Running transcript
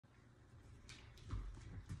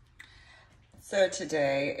So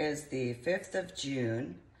today is the 5th of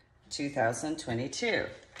June, 2022.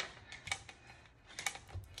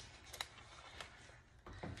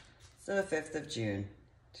 So the 5th of June,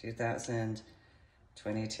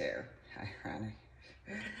 2022. Ironic.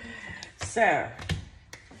 So,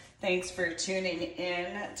 thanks for tuning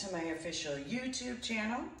in to my official YouTube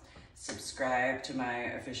channel. Subscribe to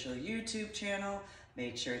my official YouTube channel.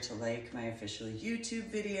 Make sure to like my official YouTube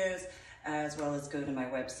videos, as well as go to my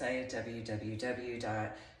website,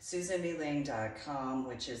 www.susanmeling.com,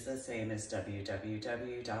 which is the same as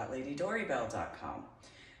www.ladydoribelle.com.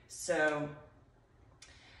 So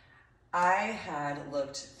I had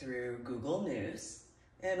looked through Google News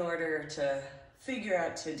in order to figure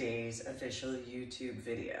out today's official YouTube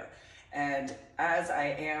video. And as I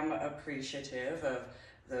am appreciative of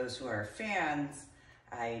those who are fans,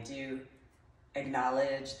 I do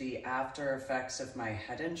acknowledge the after effects of my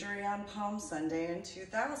head injury on Palm Sunday in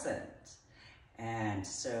 2000. And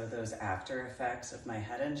so those after effects of my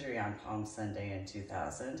head injury on Palm Sunday in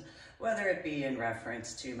 2000, whether it be in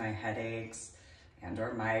reference to my headaches and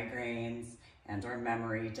or migraines and or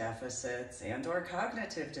memory deficits and or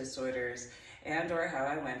cognitive disorders and or how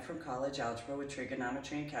I went from college algebra with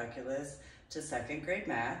trigonometry and calculus to second grade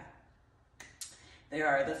math, there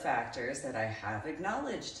are the factors that I have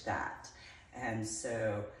acknowledged that. And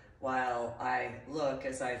so while I look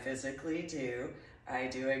as I physically do, I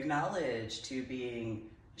do acknowledge to being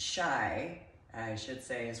shy, I should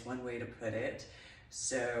say is one way to put it.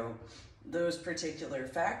 So those particular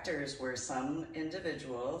factors were some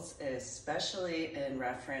individuals, especially in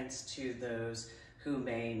reference to those who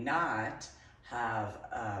may not have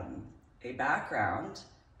a background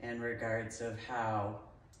in regards of how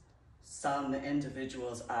some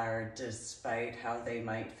individuals are despite how they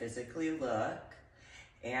might physically look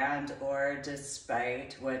and or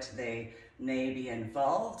despite what they may be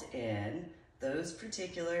involved in. Those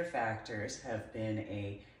particular factors have been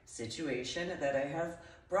a situation that I have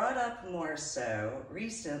brought up more so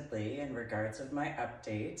recently in regards of my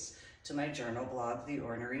updates to my journal blog, The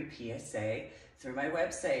Ornery PSA, through my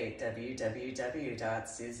website,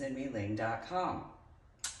 www.susanmeling.com.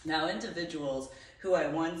 Now, individuals who I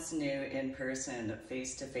once knew in person,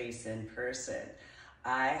 face-to-face in person,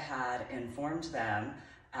 I had informed them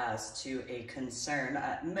as to a concern,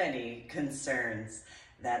 many concerns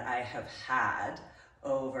that I have had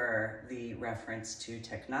over the reference to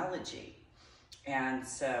technology. And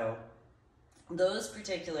so those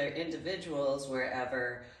particular individuals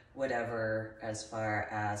wherever, whatever, as far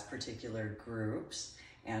as particular groups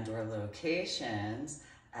and or locations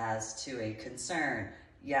as to a concern,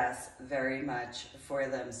 yes, very much for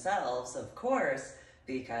themselves, of course,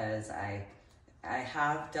 because I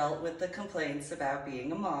have dealt with the complaints about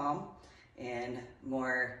being a mom in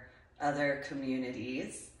more other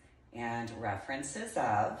communities and references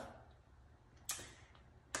of.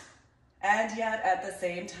 And yet at the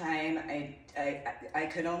same time, I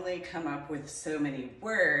could only come up with so many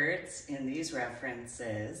words in these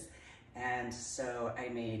references. And so I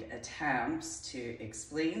made attempts to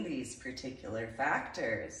explain these particular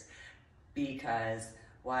factors because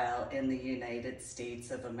while in the United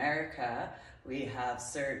States of America, we have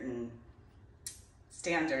certain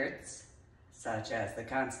standards, such as the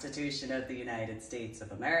Constitution of the United States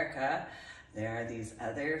of America, there are these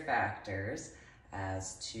other factors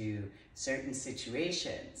as to certain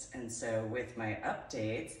situations. And so with my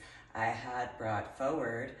updates, I had brought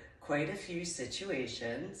forward quite a few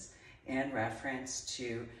situations in reference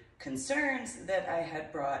to concerns that I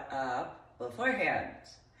had brought up beforehand.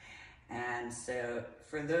 And so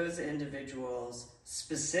for those individuals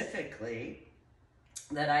specifically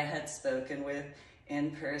that I had spoken with in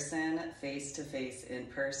person, face-to-face in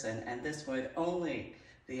person, and this would only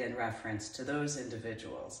be in reference to those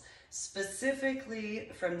individuals, specifically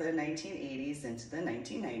from the 1980s into the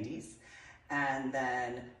 1990s, and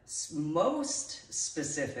then most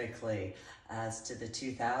specifically as to the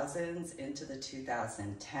 2000s into the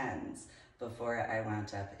 2010s before I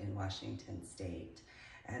wound up in Washington State.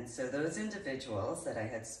 And so those individuals that I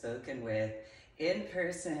had spoken with in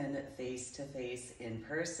person, face-to-face in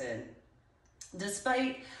person,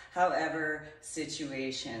 despite however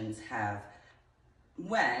situations have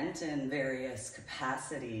went in various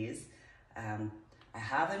capacities, I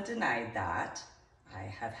haven't denied that. I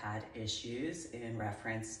have had issues in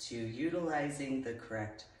reference to utilizing the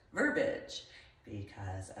correct verbiage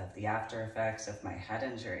because of the after effects of my head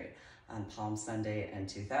injury on Palm Sunday in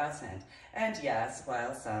 2000. And yes,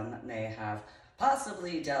 while some may have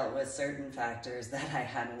possibly dealt with certain factors that I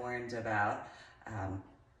had warned about,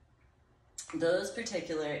 those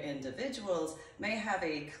particular individuals may have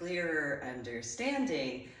a clearer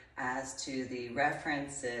understanding as to the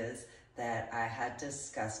references that I had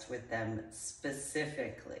discussed with them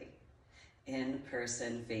specifically in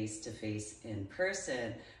person, face-to-face, in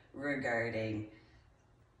person, regarding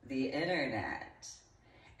the internet.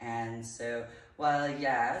 And so while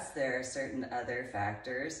yes, there are certain other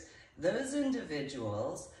factors, those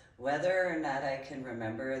individuals, whether or not I can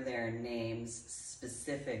remember their names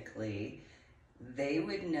specifically, they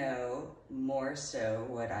would know more so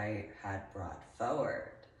what I had brought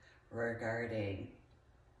forward regarding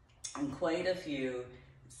quite a few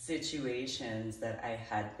situations that I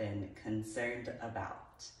had been concerned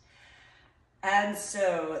about. And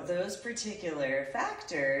so those particular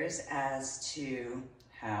factors as to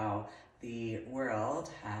how the world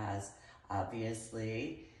has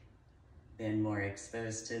obviously been more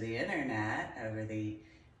exposed to the internet over the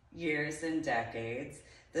years and decades,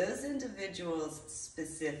 those individuals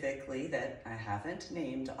specifically, that I haven't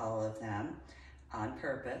named all of them on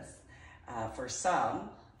purpose, for some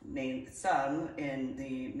in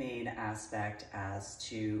the main aspect as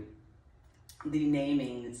to the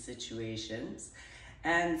naming situations.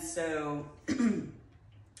 And so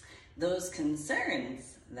those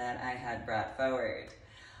concerns that I had brought forward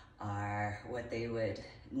are what they would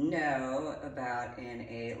know about in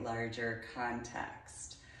a larger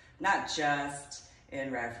context, not just in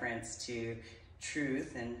reference to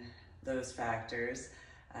truth and those factors,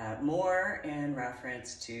 more in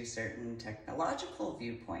reference to certain technological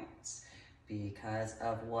viewpoints because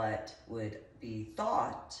of what would be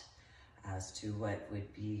thought as to what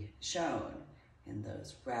would be shown in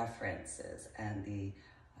those references and the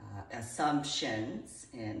assumptions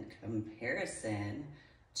in comparison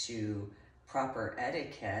to proper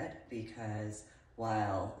etiquette, because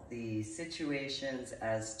while the situations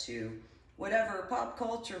as to whatever pop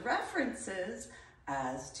culture references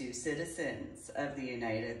as to citizens of the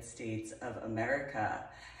United States of America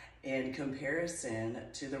in comparison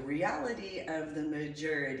to the reality of the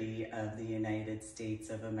majority of the United States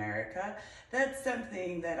of America, that's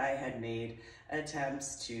something that I had made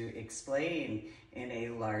attempts to explain in a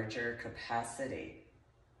larger capacity.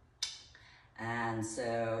 And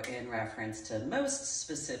so in reference to most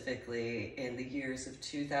specifically in the years of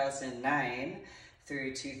 2009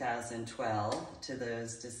 through 2012, to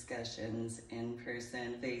those discussions in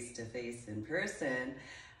person, face-to-face in person,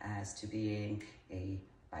 as to being a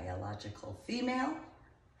biological female.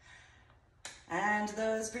 And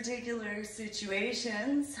those particular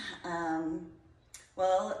situations,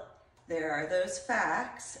 well, there are those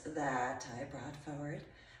facts that I brought forward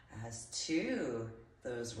as to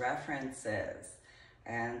those references.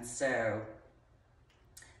 And so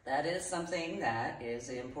that is something that is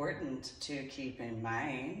important to keep in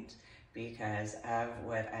mind because of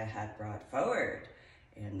what I had brought forward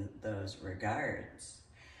in those regards.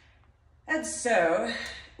 And so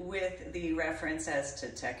with the reference as to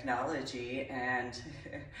technology and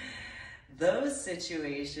those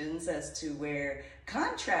situations as to where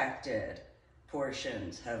contracted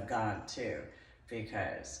portions have gone to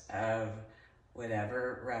because of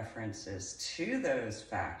whatever references to those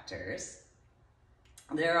factors,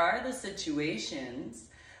 there are the situations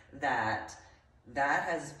that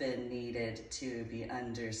has been needed to be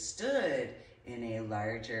understood in a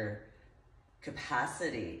larger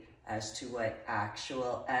capacity as to what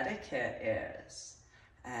actual etiquette is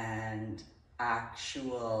and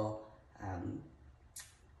actual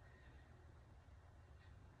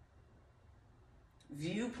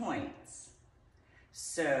viewpoints.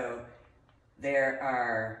 So there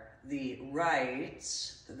are the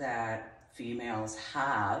rights that females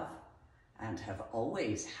have and have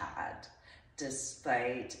always had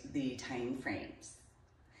despite the time frames.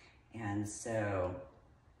 And so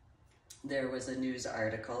there was a news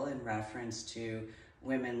article in reference to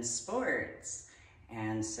women's sports.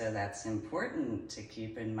 And so that's important to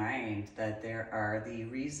keep in mind that there are the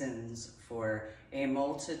reasons for a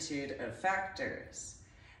multitude of factors.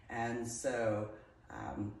 And so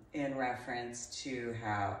in reference to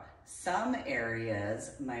how some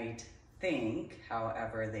areas might think,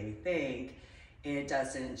 however they think, it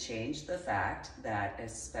doesn't change the fact that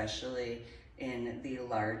especially in the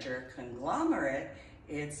larger conglomerate,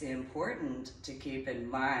 it's important to keep in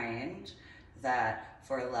mind that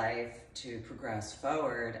for life to progress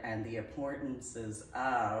forward and the importances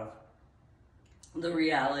of the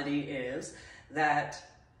reality is that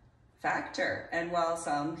factor. And while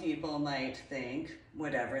some people might think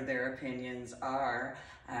whatever their opinions are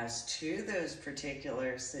as to those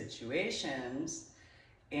particular situations,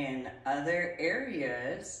 in other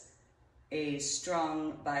areas, a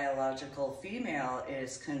strong biological female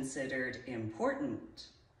is considered important.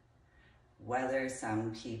 whether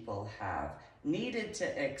some people have needed to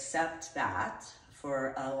accept that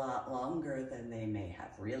for a lot longer than they may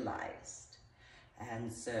have realized.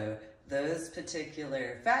 And so those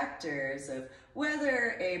particular factors of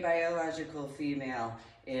whether a biological female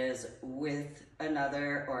is with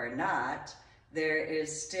another or not, there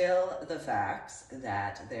is still the facts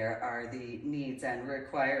that there are the needs and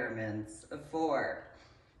requirements for.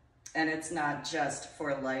 And it's not just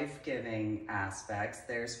for life-giving aspects.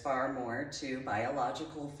 There's far more to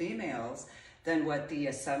biological females than what the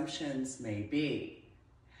assumptions may be.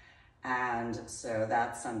 And so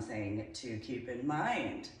that's something to keep in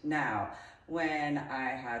mind. Now, when I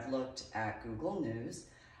had looked at Google News,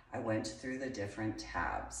 I went through the different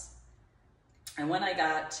tabs. And when I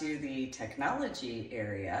got to the technology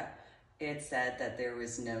area, it said that there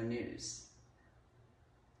was no news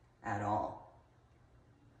at all.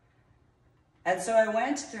 And so I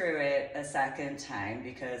went through it a second time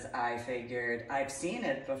because I figured I've seen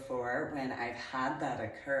it before when I've had that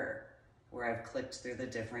occur, where I've clicked through the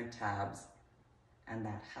different tabs and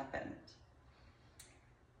that happened.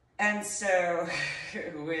 And so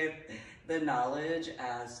with the knowledge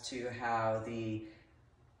as to how the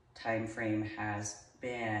time frame has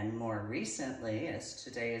been more recently, as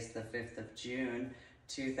today is the 5th of June,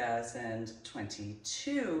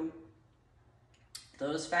 2022,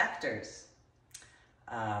 those factors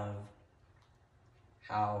of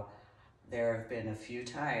how there have been a few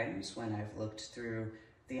times when I've looked through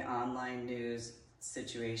the online news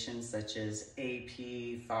situations such as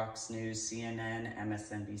AP, Fox News, CNN,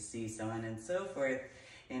 MSNBC, so on and so forth,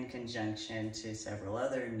 in conjunction to several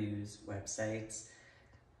other news websites.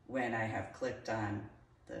 When I have clicked on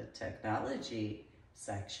the technology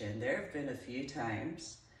section, there have been a few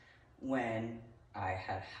times when I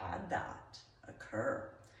have had that occur.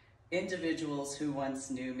 Individuals who once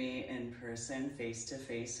knew me in person,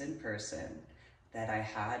 face-to-face in person, that I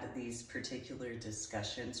had these particular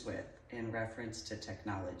discussions with in reference to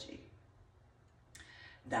technology.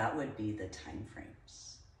 That would be the time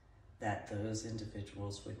frames that those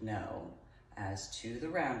individuals would know as to the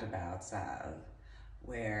roundabouts of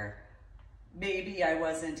where maybe I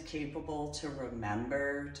wasn't capable to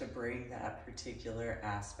remember to bring that particular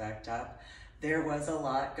aspect up. There was a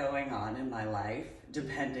lot going on in my life,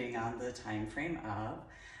 depending on the time frame of,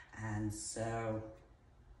 and so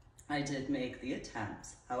I did make the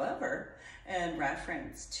attempts. However, in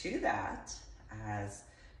reference to that, as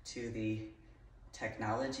to the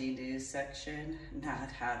technology news section,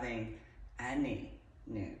 not having any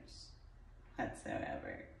news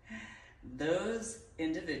whatsoever, those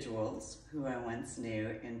individuals who I once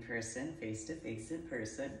knew in person, face-to-face in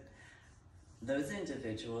person, those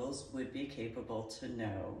individuals would be capable to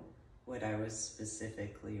know what I was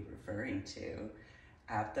specifically referring to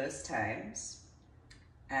at those times.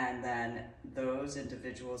 And then those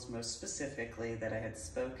individuals most specifically that I had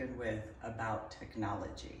spoken with about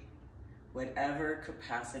technology, whatever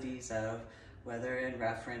capacities of, whether in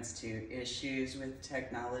reference to issues with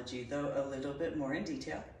technology, though a little bit more in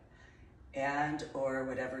detail, and or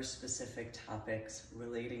whatever specific topics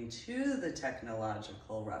relating to the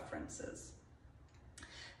technological references.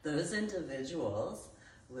 Those individuals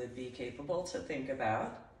would be capable to think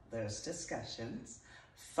about those discussions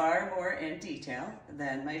far more in detail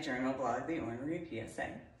than my journal blog, The Ornery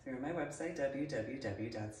PSA, through my website,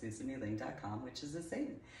 www.susanieling.com, which is the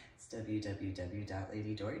same. It's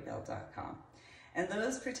www.ladydoribell.com. And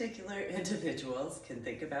those particular individuals can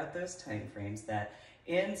think about those timeframes that,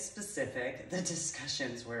 in specific, the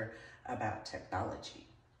discussions were about technology.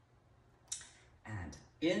 And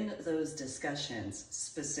in those discussions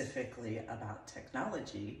specifically about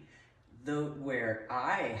technology, where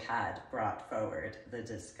I had brought forward the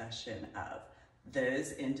discussion of,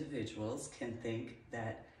 those individuals can think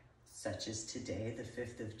that, such as today, the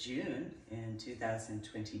 5th of June in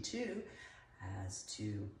 2022, as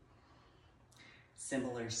to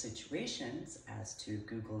similar situations as to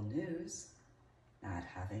Google News not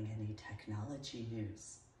having any technology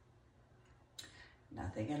news.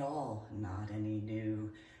 Nothing at all, not any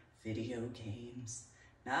new video games,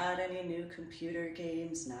 not any new computer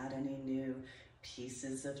games, not any new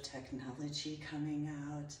pieces of technology coming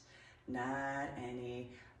out, not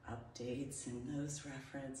any updates in those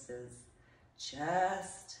references,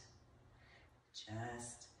 just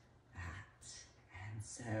that. And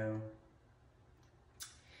so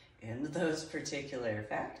in those particular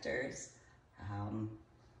factors,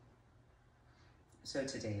 so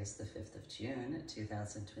today is the 5th of June,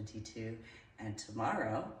 2022, and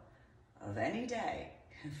tomorrow, of any day,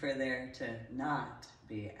 for there to not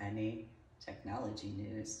be any technology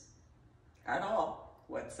news at all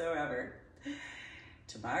whatsoever,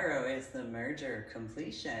 tomorrow is the merger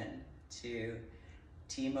completion to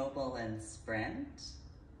T-Mobile and Sprint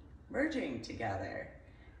merging together.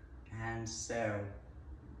 And so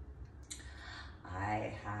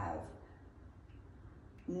I have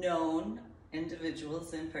known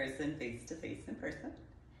individuals in person, face-to-face in person,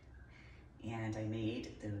 and I made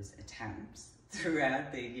those attempts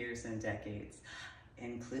throughout the years and decades,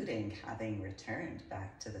 including having returned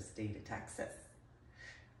back to the state of Texas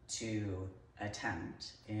to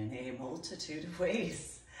attempt in a multitude of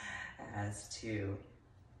ways as to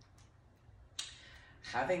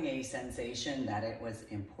having a sensation that it was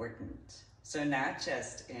important. So not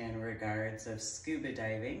just in regards of scuba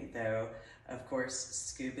diving, though of course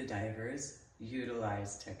scuba divers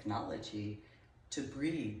utilize technology to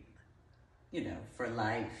breathe, you know, for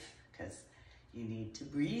life, because you need to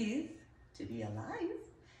breathe to be alive.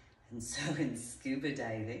 And so in scuba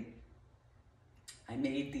diving, I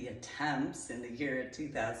made the attempts in the year of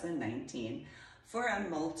 2019 for a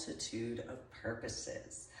multitude of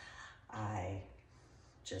purposes. I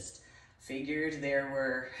just figured there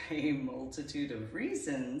were a multitude of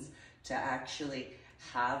reasons to actually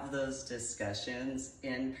have those discussions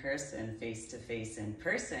in person, face-to-face in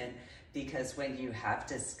person, because when you have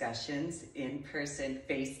discussions in person,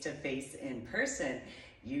 face-to-face in person,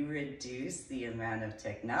 you reduce the amount of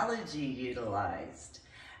technology utilized.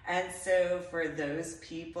 And so for those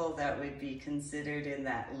people that would be considered in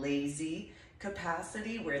that lazy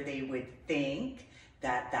capacity where they would think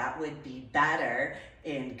that that would be better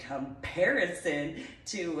in comparison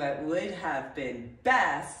to what would have been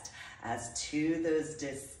best, as to those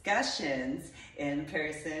discussions in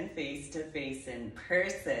person, face-to-face in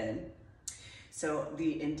person. So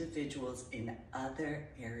the individuals in other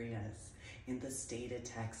areas in the state of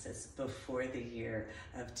Texas before the year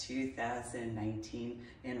of 2019,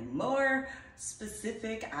 and more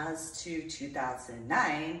specific as to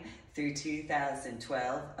 2009 through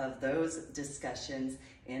 2012, of those discussions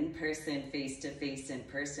in person, face-to-face in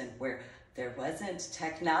person, where there wasn't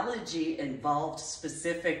technology involved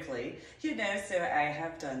specifically, you know, so I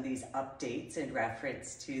have done these updates in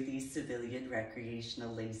reference to these civilian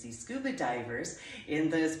recreational lazy scuba divers in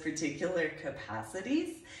those particular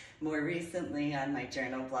capacities. More recently on my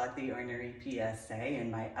journal blog, The Ornery PSA, and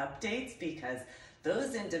my updates, because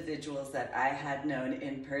those individuals that I had known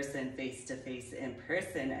in person, face-to-face in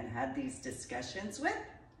person, and had these discussions with,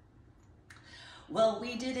 well,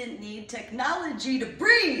 we didn't need technology to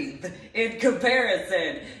breathe in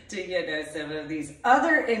comparison to, you know, some of these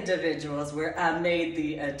other individuals where I made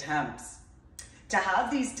the attempts to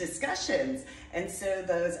have these discussions. And so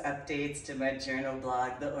those updates to my journal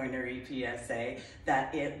blog, The Ornery PSA,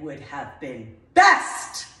 that it would have been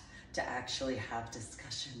best to actually have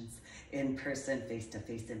discussions in person,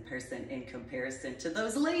 face-to-face in person, in comparison to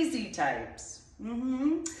those lazy types.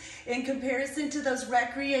 In comparison to those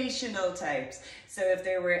recreational types. So if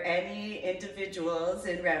there were any individuals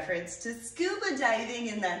in reference to scuba diving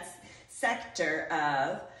in that sector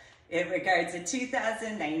of, in regards to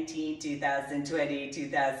 2019, 2020,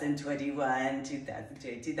 2021,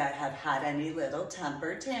 2022, that have had any little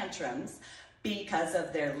temper tantrums because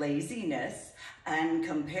of their laziness, and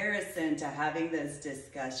comparison to having those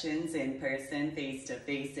discussions in person,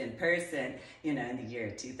 face-to-face in person, you know, in the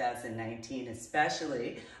year 2019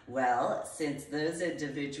 especially, well, since those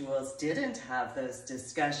individuals didn't have those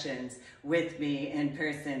discussions with me in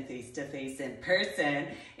person, face-to-face in person,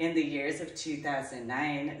 in the years of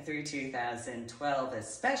 2009 through 2012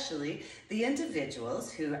 especially, the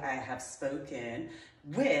individuals who I have spoken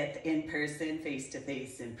with in person,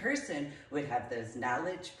 face-to-face in person, would have those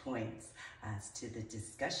knowledge points as to the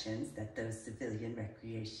discussions that those civilian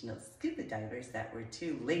recreational scuba divers that were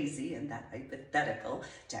too lazy in that hypothetical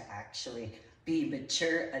to actually be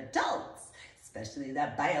mature adults, especially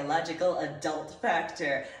that biological adult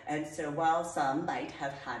factor. And so while some might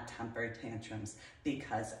have had temper tantrums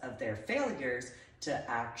because of their failures to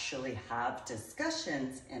actually have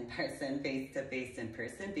discussions in person, face-to-face in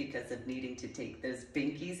person, because of needing to take those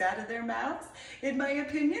binkies out of their mouths, in my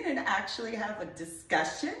opinion, and actually have a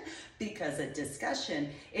discussion, because a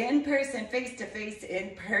discussion in person, face-to-face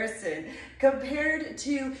in person, compared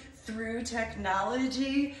to through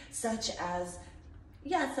technology, such as,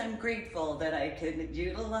 yes, I'm grateful that I can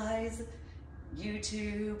utilize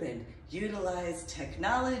YouTube and utilize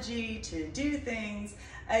technology to do things.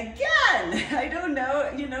 Again, I don't know,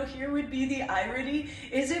 you know, here would be the irony,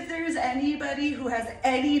 is if there's anybody who has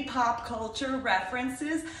any pop culture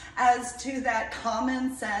references as to that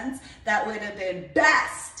common sense that would have been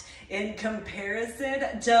best in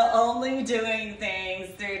comparison to only doing things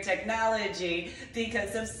through technology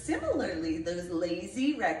because of similarly those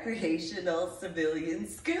lazy recreational civilian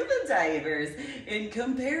scuba divers in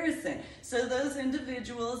comparison. So those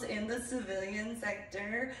individuals in the civilian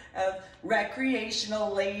sector of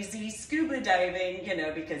recreational lazy scuba diving, you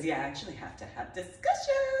know, because you actually have to have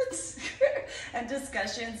discussions and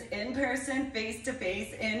discussions in person, face to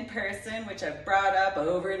face, in person, which I've brought up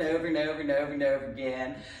over and over and over and over and over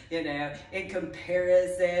again, you know, in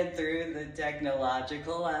comparison through the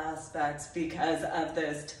technological aspects because of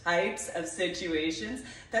those types of situations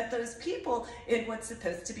that those people in what's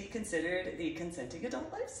supposed to be considered the consenting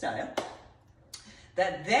adult lifestyle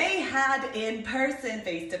that they had in person,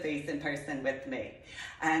 face-to-face in person with me.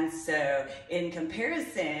 And so in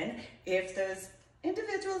comparison, if those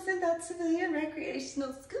individuals in that civilian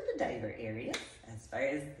recreational scuba diver area, as far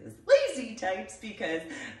as those lazy types, because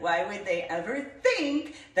why would they ever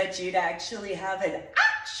think that you'd actually have an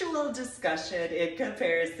actual discussion in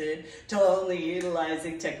comparison to only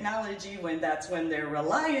utilizing technology when that's when they're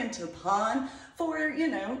reliant upon for, you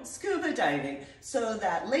know, scuba diving. So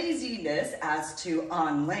that laziness as to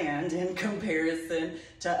on land in comparison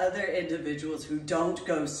to other individuals who don't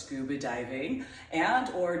go scuba diving and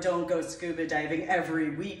or don't go scuba diving every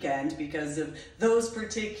weekend because of those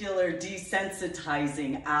particular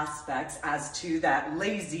desensitizing aspects as to that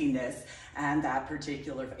laziness and that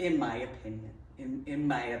particular, in my opinion,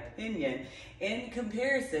 in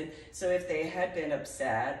comparison. So if they had been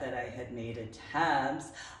upset that I had made attempts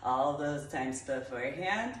all those times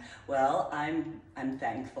beforehand, well, I'm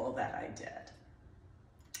thankful that I did.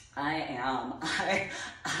 I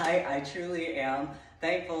truly am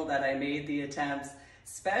thankful that I made the attempts,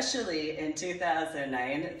 especially in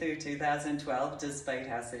 2009 through 2012, despite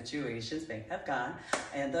how situations may have gone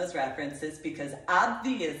and those references, because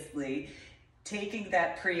obviously taking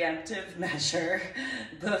that preemptive measure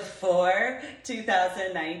before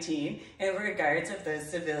 2019 in regards of those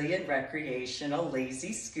civilian recreational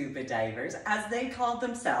lazy scuba divers, as they called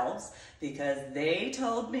themselves, because they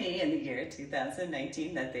told me in the year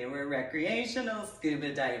 2019 that they were recreational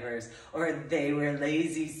scuba divers or they were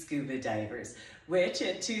lazy scuba divers, which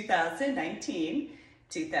in 2019,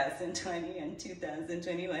 2020 and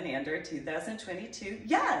 2021 and or 2022,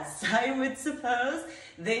 yes, I would suppose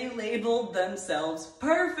they labeled themselves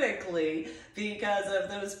perfectly because of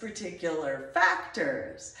those particular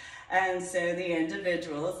factors. And so the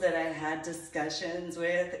individuals that I had discussions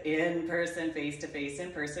with in person, face-to-face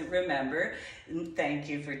in person, remember, thank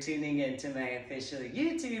you for tuning into my official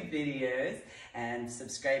YouTube videos and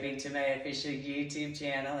subscribing to my official YouTube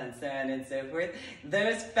channel and so on and so forth.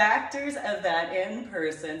 Those factors of that in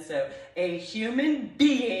person, so a human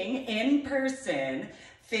being in person,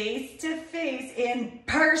 face-to-face in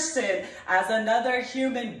person as another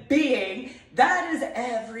human being, that is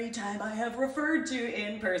every time I have referred to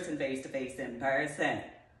in person, face-to-face in person.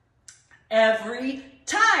 Every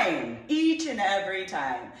time, each and every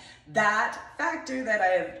time. That factor that I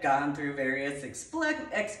have gone through various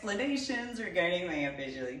explanations regarding my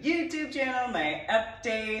official YouTube channel, my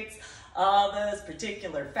updates, all those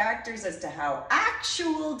particular factors as to how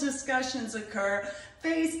actual discussions occur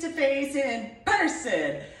face-to-face in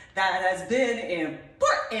person. That has been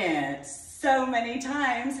important so many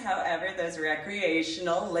times. However, those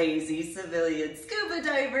recreational, lazy civilian scuba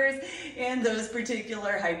divers in those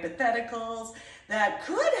particular hypotheticals that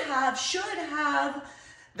could have, should have,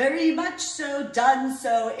 very much so done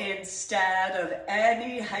so instead of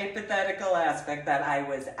any hypothetical aspect that I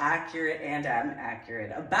was accurate and am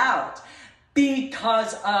accurate about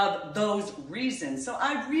because of those reasons. So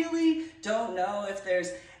I really don't know if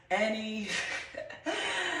there's any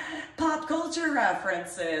pop culture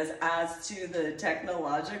references as to the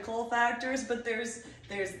technological factors, but there's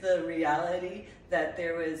the reality that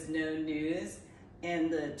there was no news in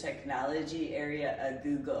the technology area of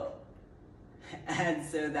Google. And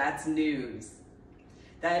so that's news.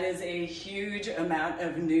 That is a huge amount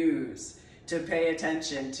of news to pay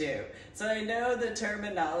attention to. So I know the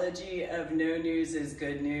terminology of no news is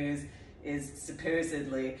good news is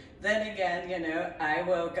supposedly. Then again, you know, I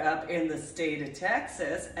woke up in the state of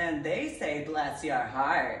Texas and they say, bless your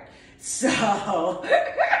heart. So,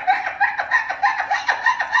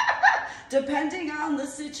 depending on the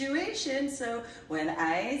situation, so when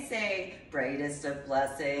I say brightest of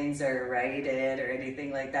blessings or righted or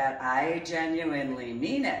anything like that, I genuinely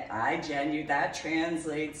mean it. That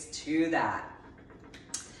translates to that.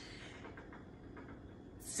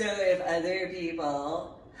 So if other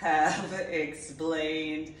people have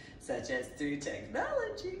explained, such as through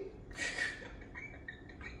technology,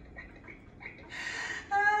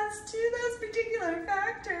 as to those particular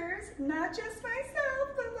factors, not just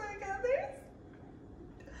myself, but like others,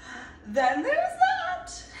 then there's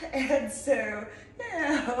that. And so, you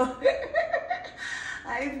know,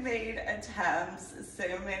 I've made attempts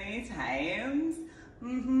so many times.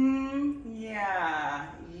 Yeah.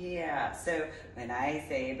 So when I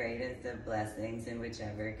say brightest of blessings in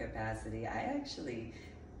whichever capacity,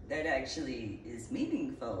 that actually is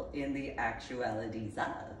meaningful in the actualities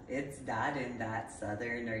of. It's not in that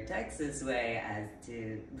Southern or Texas way as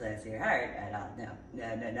to bless your heart at all. No.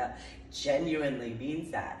 Genuinely means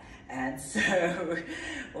that. And so,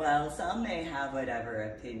 well, some may have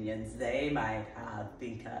whatever opinions they might have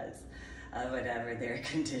because of whatever their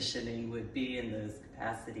conditioning would be in those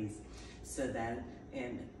capacities. So then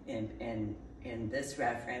in this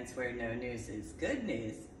reference where no news is good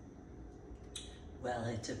news, well,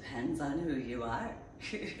 it depends on who you are.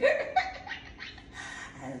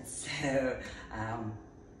 And so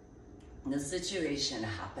the situation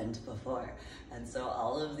happened before. And so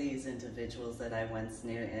all of these individuals that I once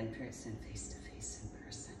knew in person, face-to-face in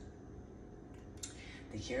person,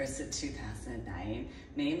 the years of 2009,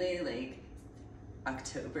 mainly like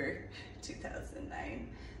October 2009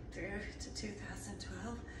 through to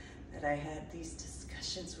 2012, that I had these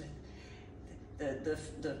discussions with the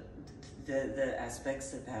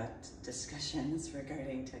aspects about discussions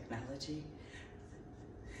regarding technology.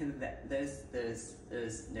 those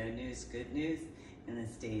no news, good news in the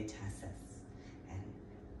state assets, and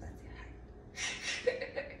bless your heart.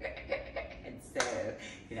 And so,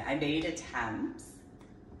 you know, I made attempts.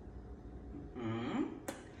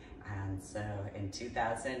 And so in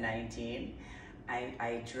 2019,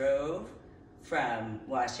 I drove from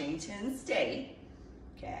Washington State,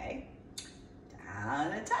 okay,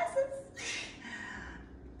 down to Texas.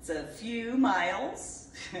 It's a few miles,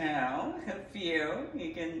 you know, a few.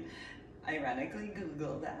 You can ironically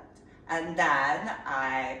Google that. And then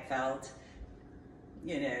I felt,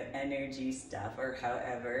 you know, energy stuff, or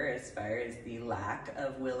however, as far as the lack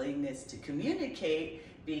of willingness to communicate,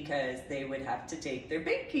 because they would have to take their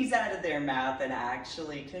pinkies out of their mouth and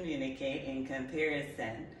actually communicate in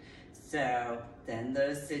comparison. So then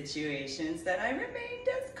those situations that I remained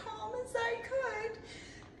as calm as I could.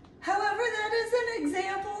 However, that is an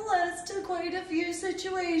example as to quite a few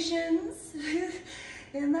situations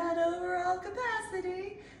in that overall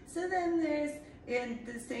capacity. So then there's, in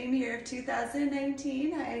the same year of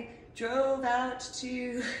 2019, I drove out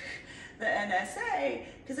to the NSA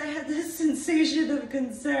because I had this sensation of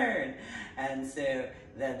concern. And so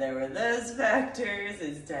then there were those factors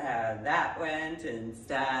as to how that went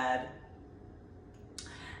instead.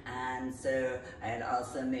 And so I had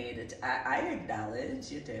also made it, I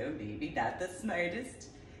acknowledge, you know, maybe not the smartest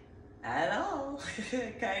at all.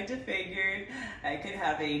 Kind of figured I could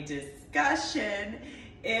have a discussion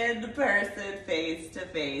in person, face to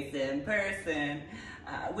face, in person,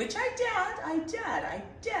 which I did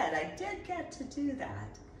get to do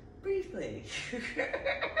that briefly.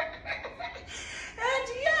 And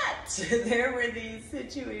yet there were these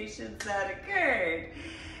situations that occurred.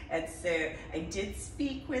 And so I did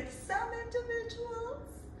speak with some individuals.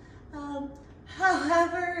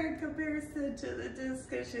 However, in comparison to the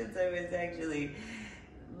discussions I was actually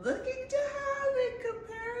looking to have in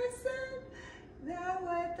comparison, that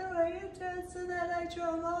went the way it did, so that I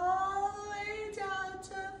drove all the way down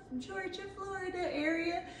to Georgia, Florida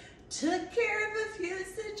area, took care of a few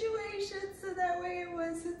situations so that way it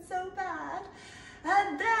wasn't so bad.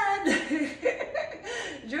 And then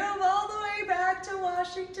drove all the way back to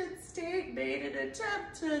Washington State, made an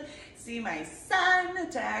attempt to see my son,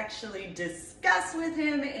 to actually discuss with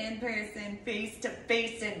him in person, face to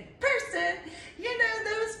face in person. You know,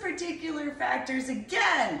 those particular factors,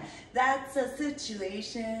 again, that's a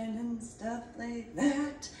situation and stuff like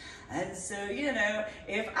that. And so, you know,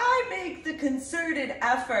 if I make the concerted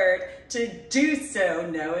effort to do so,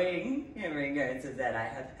 knowing in regards to that I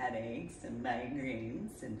have headaches and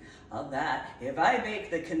migraines and all that, if I make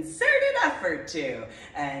the concerted effort to,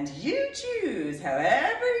 and you choose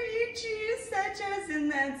however you choose, such as in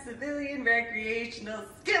that civilian recreational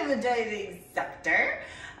scuba diving sector,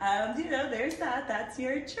 you know, there's that, that's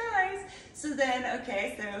your choice. So then,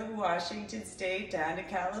 okay, so Washington State down to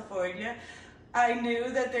California, I knew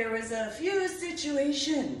that there was a few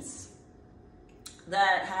situations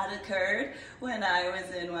that had occurred when I was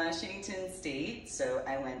in Washington State, so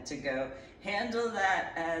I went to go handle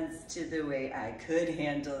that as to the way I could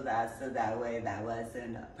handle that, so that way that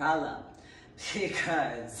wasn't a problem.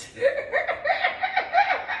 Because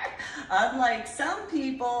Unlike some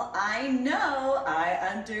people, I know, I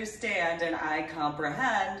understand, and I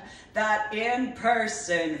comprehend that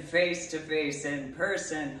in-person, face-to-face,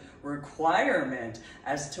 in-person requirement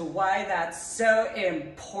as to why that's so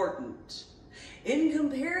important. In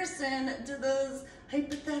comparison to those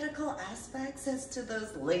hypothetical aspects as to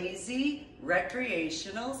those lazy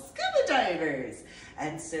recreational scuba divers.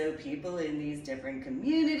 And so people in these different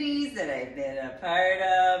communities that I've been a part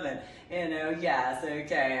of, and yes,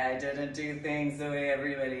 okay, I didn't do things the way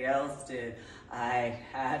everybody else did. I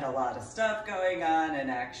had a lot of stuff going on and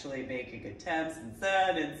actually making attempts and so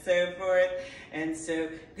on and so forth. And so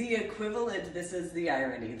the equivalent, this is the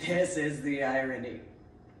irony, this is the irony.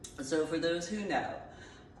 So for those who know,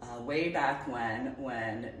 way back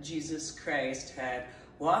when Jesus Christ had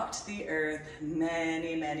walked the earth many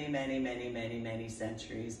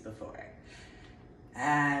centuries before,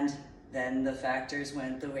 and then the factors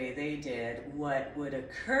went the way they did, what would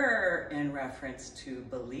occur in reference to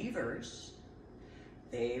believers,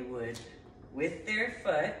 they would, with their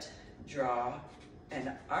foot, draw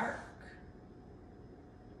an arc.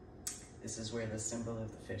 This is where the symbol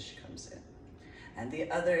of the fish comes in. And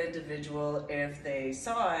the other individual, if they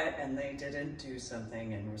saw it and they didn't do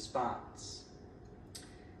something in response,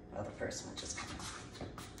 well, the first one just came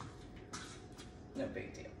out. No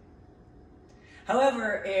big deal.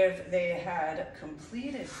 However, if they had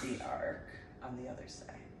completed the arc on the other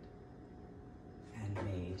side and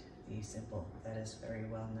made the symbol that is very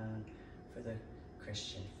well known for the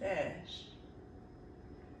Christian fish,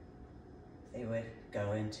 they would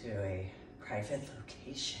go into a private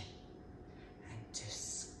location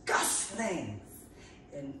discuss things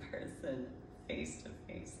in person, face to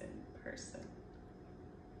face in person.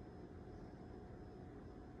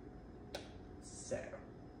 So,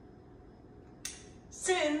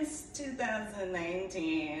 since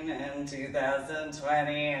 2019 and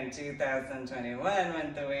 2020 and 2021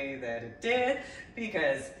 went the way that it did,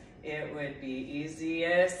 because it would be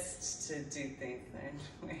easiest to do things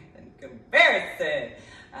in comparison.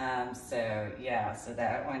 So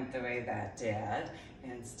that went the way that did,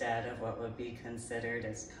 instead of what would be considered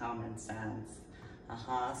as common sense.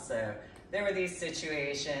 So there were these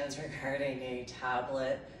situations regarding a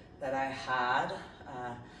tablet that I had.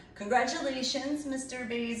 Congratulations, Mr.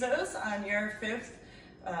 Bezos, on your 5th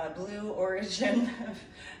Blue Origin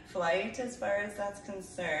flight, as far as that's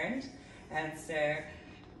concerned. And so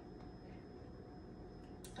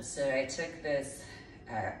I took this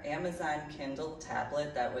Amazon Kindle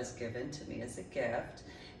tablet that was given to me as a gift,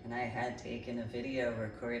 and I had taken a video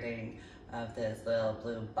recording of this little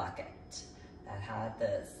blue bucket that had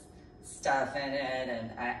this stuff in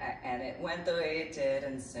it, and it went the way it did.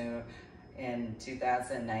 And so in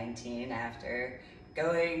 2019, after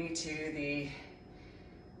going to the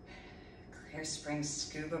Clear Springs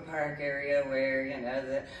Scuba Park area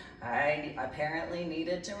where, I apparently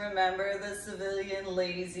needed to remember the civilian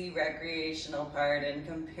lazy recreational part in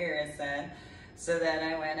comparison. So then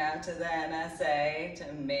I went out to the NSA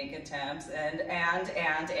to make attempts, and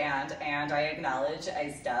I acknowledge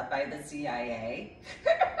I stopped by the CIA.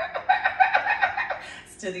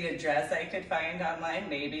 To the address I could find online,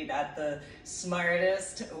 maybe not the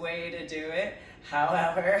smartest way to do it.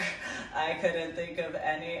 However, I couldn't think of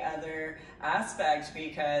any other aspect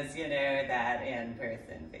because, that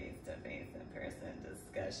in-person, face-to-face, in-person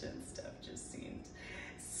discussion stuff just seemed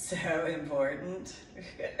so important.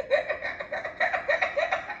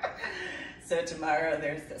 So tomorrow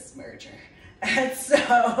there's this merger. And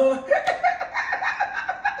so,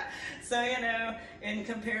 in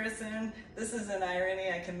comparison, this is an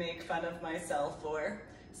irony I can make fun of myself for.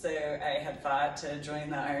 So I had fought to join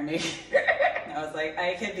the army. I was like,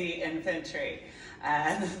 I could be infantry.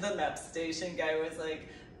 And the MEP station guy was like,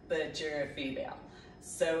 but you're a female.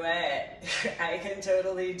 So I can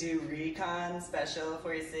totally do recon, special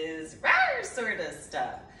forces, rawr, sort of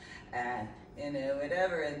stuff. And,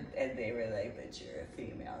 whatever. And they were like, but you're a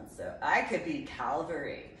female. And so I could be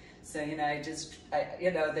cavalry. So,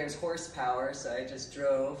 there's horsepower, so I just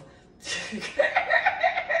drove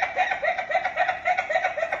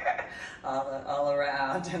all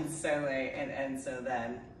around, and so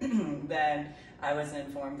then I was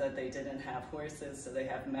informed that they didn't have horses, so they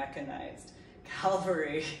have mechanized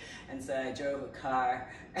cavalry, and so I drove a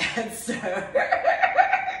car, and so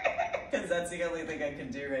because that's the only thing I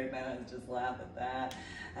can do right now is just laugh at that.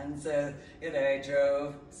 And so, I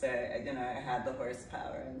drove, so, I had the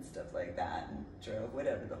horsepower and stuff like that, and drove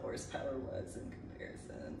whatever the horsepower was in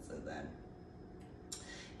comparison. And so then,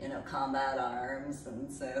 combat arms, and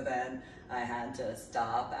so then I had to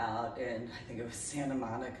stop out in, I think it was Santa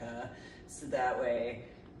Monica, so that way,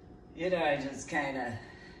 I just kind of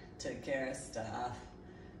took care of stuff.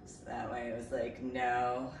 So that way it was like,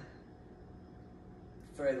 no,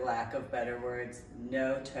 for lack of better words,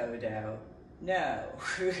 no Todo. No,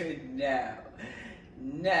 no,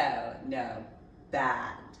 no, no,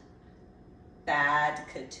 bad. Bad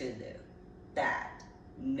Cthulhu. Bad.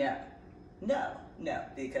 No, no, no,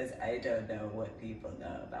 because I don't know what people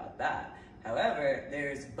know about that. However,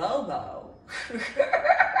 there's Bobo,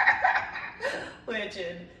 which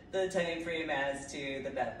in the time frame as to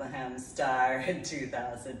the Bethlehem Star in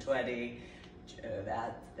 2020,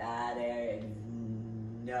 that area,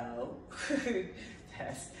 no.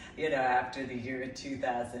 That's, you know, after the year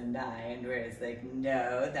 2009, where it's like,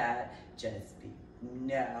 no, that just be,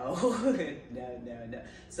 no, no, no, no.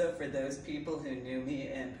 So for those people who knew me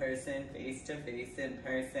in person, face to face in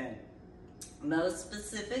person, most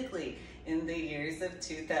specifically in the years of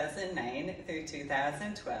 2009 through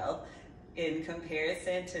 2012, in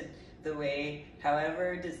comparison to the way,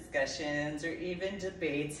 however, discussions or even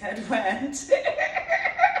debates had went,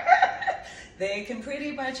 they can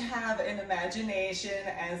pretty much have an imagination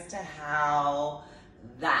as to how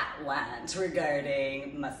that went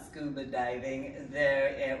regarding my scuba diving, though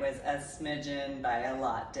it was a smidgen by a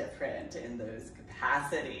lot different in those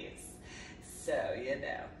capacities. So, you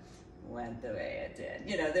know, went the way it did.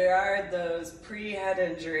 You know, there are those pre-head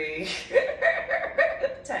injury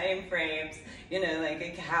time frames, you know, like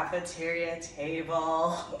a cafeteria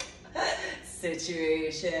table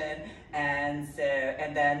situation, and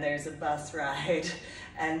then there's a bus ride,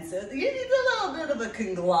 and so you need a little bit of a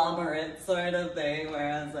conglomerate sort of thing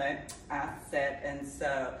where I was like, that's it. And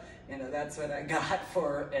so, you know, that's what I got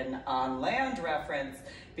for an on-land reference,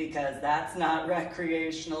 because that's not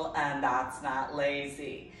recreational and that's not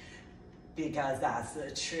lazy, because that's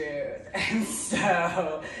the truth. And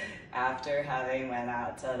so after having went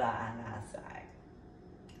out to the NSA,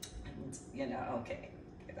 and, you know, okay,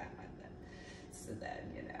 that one then. So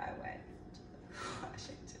then, you know, I went to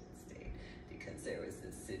Washington State because there was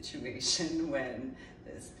this situation when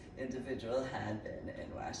this individual had been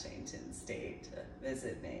in Washington State to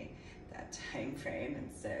visit me that time frame. And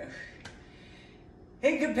so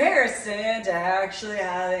in comparison to actually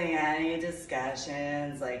having any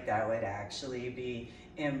discussions like that would actually be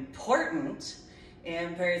important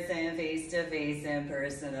in person, face-to-face in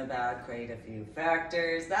person, about quite a few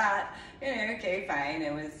factors that, you know, okay, fine,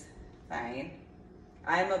 it was fine.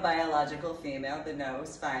 I'm a biological female, but no, it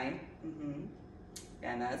was fine.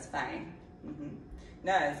 Yeah, no, it's fine.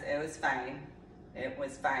 No, it was fine. It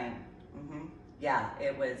was fine. Yeah,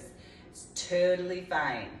 it was totally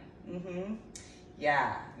fine.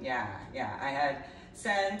 Yeah. I had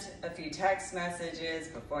sent a few text messages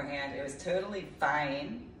beforehand. It was totally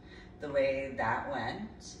fine the way that went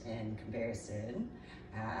in comparison.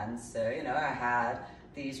 And so, you know, I had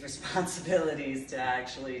these responsibilities to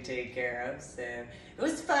actually take care of. So it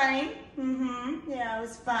was fine. Yeah, it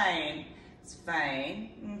was fine. It's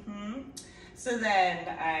fine. So then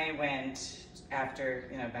I went after,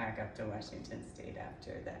 you know, back up to Washington State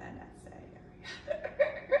after the NSA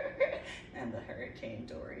area and the Hurricane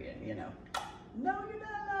Dorian, you know. No, you're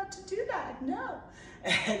not allowed to do that, no.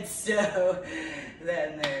 And so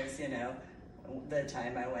then there's, you know, the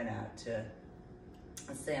time I went out to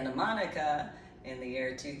Santa Monica in the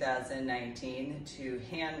year 2019 to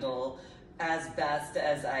handle as best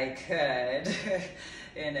as I could,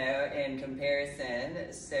 you know, in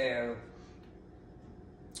comparison. So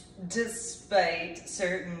despite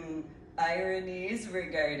certain ironies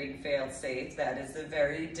regarding fail-safe, that is a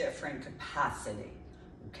very different capacity,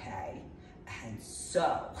 okay? And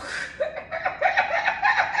so,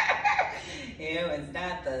 it was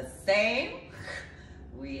not the same.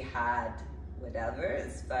 We had whatever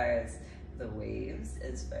as far as the waves,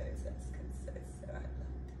 as far as that's concerned. So I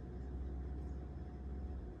loved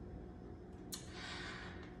it.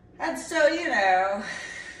 And so, you know,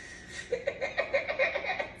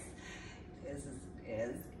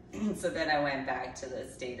 so then I went back to the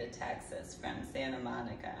state of Texas from Santa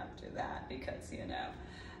Monica after that, because, you know,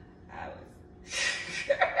 I was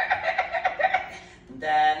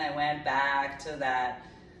then I went back to that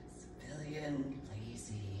civilian,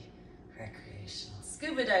 lazy, recreational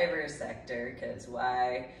scuba diver sector, because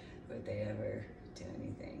why would they ever do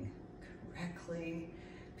anything correctly?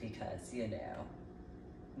 Because, you know,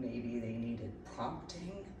 maybe they needed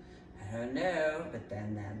prompting, I don't know, but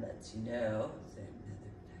then that lets you know certain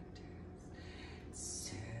other factors.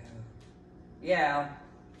 So, yeah.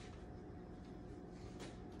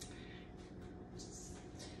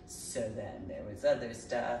 So then there was other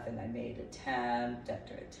stuff, and I made attempt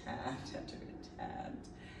after attempt after attempt,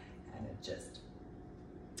 and it just,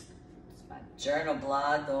 it's my journal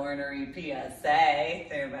blog, The Ornery PSA,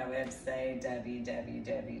 through my website,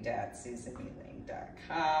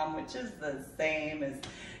 www.susanmealing.com, which is the same as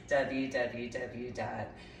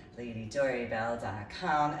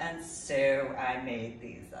www.ladydoribelle.com. And so I made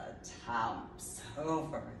these attempts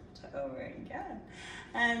over and over again.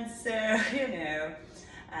 And so, you know,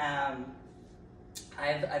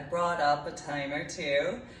 I've brought up a time or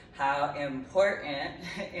two how important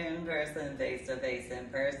in-person, face-to-face,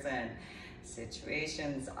 in-person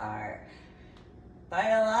situations are by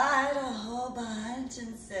a lot, a whole bunch.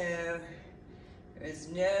 And so there's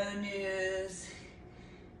no news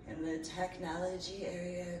in the technology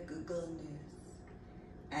area, Google News.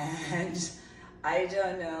 And I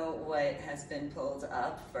don't know what has been pulled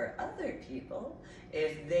up for other people,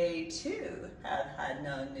 if they too have had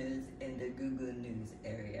no news in the Google News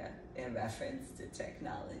area in reference to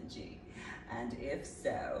technology. And if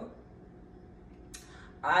so,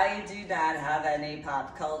 I do not have any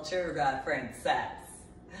pop culture references.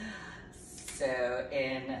 So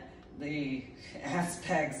in the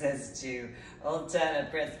aspects as to Old Town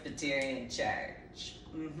Presbyterian Church,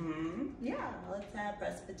 yeah, Old Town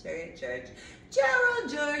Presbyterian Church, Gerald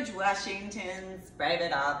George Washington's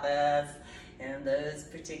private office, and those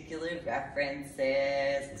particular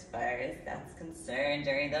references as far as that's concerned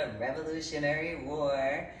during the Revolutionary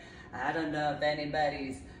War. I don't know if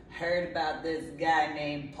anybody's heard about this guy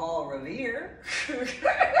named Paul Revere.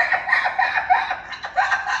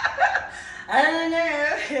 I don't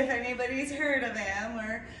know if anybody's heard of him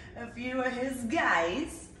or a few of his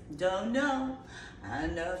guys. Don't know. I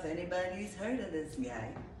don't know if anybody's heard of this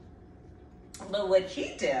guy. But what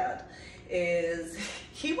he did is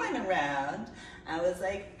he went around and was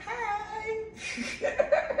like, hi.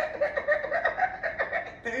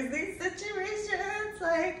 There's these situations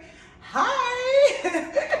like, hi.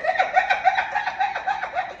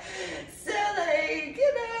 So like,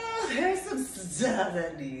 you know, there's some stuff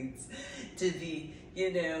that needs to be,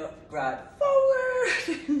 you know, brought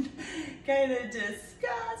forward and kind of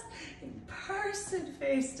discussed in person,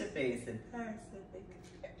 face to face, in person.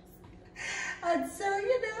 And so,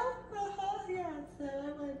 you know, yeah, so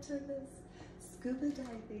I went to this scuba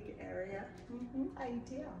diving area. I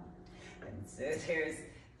did. And so there's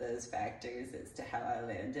those factors as to how I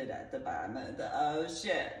landed at the bottom of the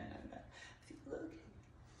ocean.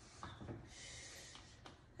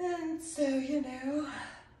 And so, you know,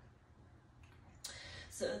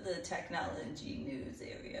 so the technology news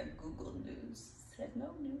area, Google News, said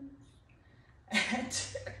no news. And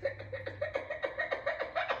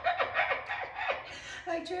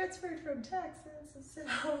I transferred from Texas, so,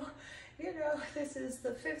 you know, this is the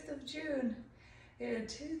 5th of June in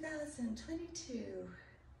 2022.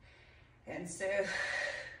 And so,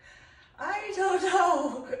 I don't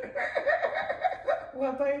know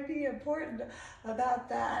what might be important about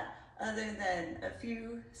that other than a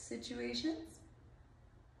few situations.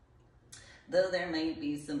 Though there might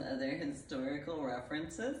be some other historical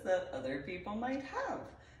references that other people might have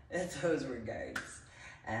in those regards.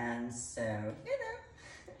 And so, you know,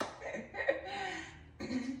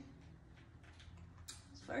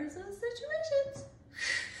 as far as those situations.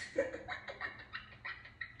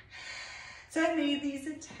 So I made these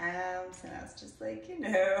attempts and I was just like, you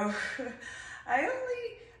know, I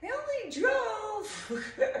only drove,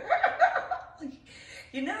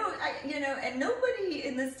 you know, and nobody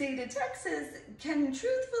in the state of Texas can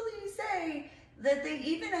truthfully say that they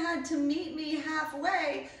even had to meet me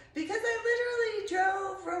halfway, because I literally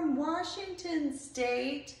drove from Washington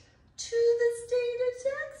State to the state of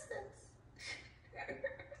Texas.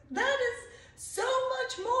 That is so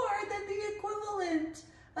much more than the equivalent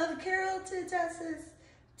of Carrollton, Texas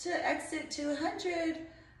to exit 200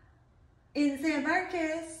 in San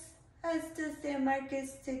Marcos, as to San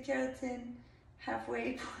Marcos to Carrollton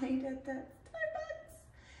halfway point at that Starbucks.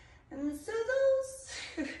 And so those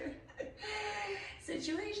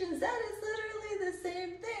situations, that is literally the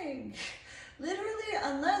same thing. Literally,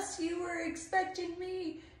 unless you were expecting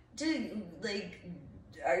me to, like,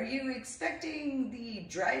 are you expecting the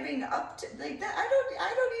driving up to, like, that? I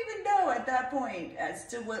don't even know at that point as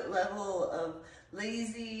to what level of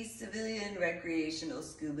lazy civilian recreational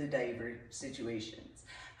scuba diver situations.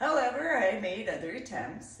 However, I made other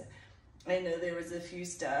attempts. I know there was a few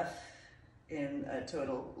stuff in a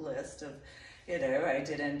total list of, you know, I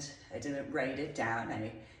didn't write it down.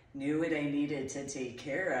 I knew what I needed to take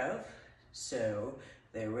care of. So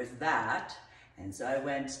there was that. And so I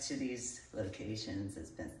went to these locations as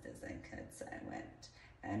best as I could. So I went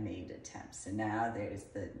and made attempts. So now there's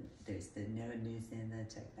the no news in the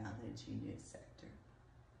technology news sector.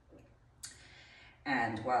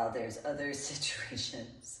 And while there's other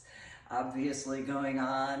situations obviously going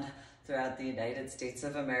on throughout the United States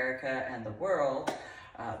of America and the world,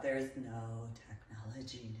 there's no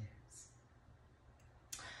technology news.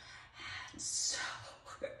 And so,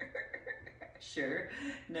 sure,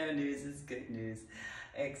 no news is good news,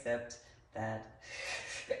 except that,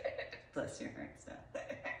 bless your heart,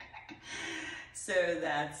 so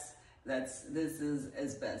this is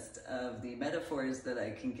as best of the metaphors that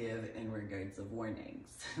I can give in regards of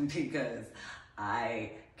warnings, because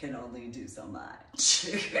I can only do so much.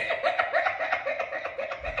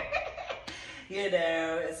 You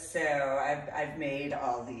know, so I've made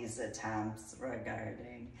all these attempts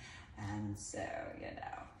regarding, and so, you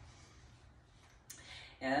know,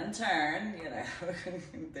 in turn, you know,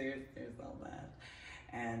 there's all that.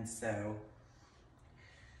 And so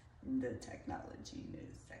the technology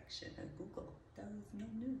news section of Google, there was no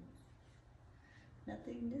news.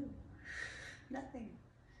 Nothing new. Nothing.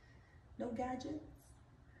 No gadgets.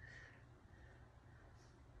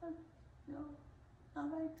 No,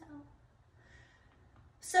 not right now.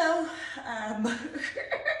 So,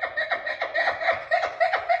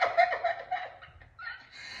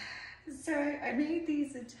 so I made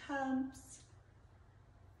these attempts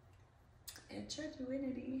in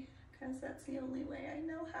Chattervinity, because that's the only way I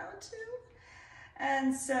know how to.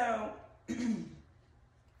 And so,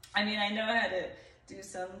 I mean, I know how to do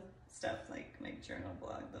some stuff like my journal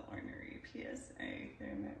blog, the Ornery PSA,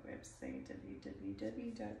 through my website,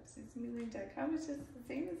 www.susanmiller.com, which is the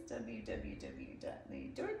same as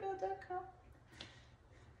www.thedoorbell.com.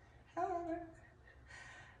 However,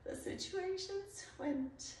 the situations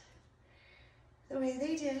went the way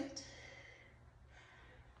they did.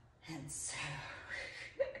 And so,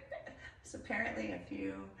 there's apparently a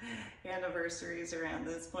few anniversaries around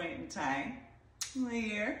this point in time in the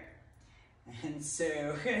year. And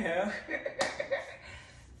so, you know,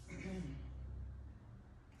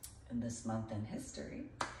 in this month in history,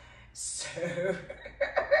 so,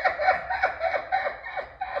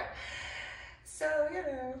 you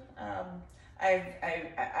know,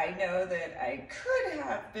 I know that I could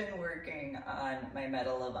have been working on my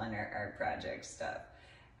Medal of Honor art project stuff,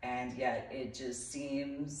 and yet it just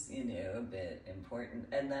seems, you know, a bit important.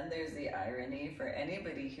 And then there's the irony for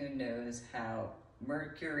anybody who knows how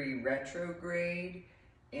Mercury retrograde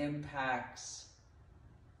impacts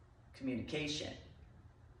communication.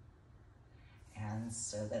 And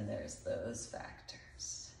so then there's those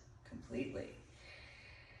factors completely.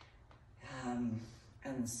 And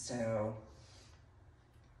so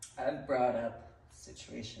I've brought up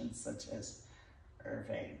situations such as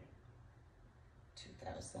Irving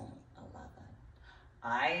 2011.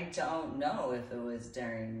 I don't know if it was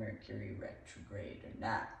during Mercury retrograde or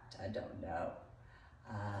not. I don't know.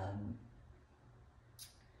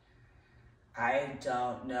 I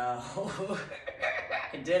don't know.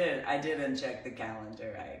 I didn't check the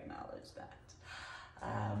calendar. I acknowledge that.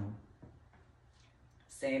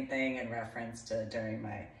 Same thing in reference to during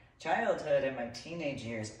my childhood and my teenage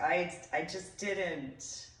years. I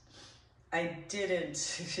didn't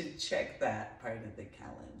check that part of the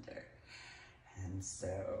calendar. And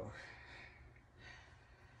so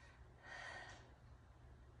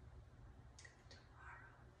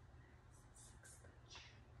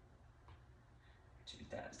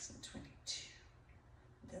 2022.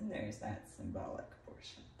 Then there's that symbolic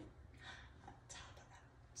portion on top of that.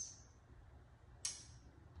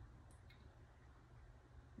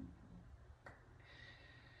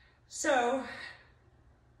 So,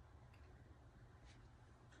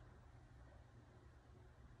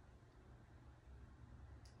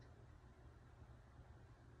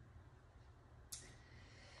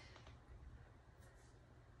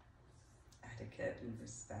 etiquette and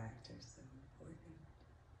respect are so important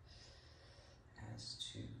as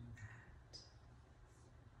to that.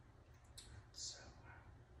 So,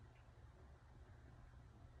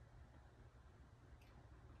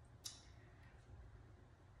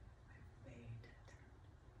 I've made it.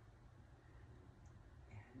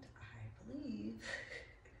 And I believe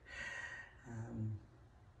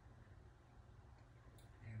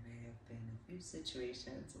there may have been a few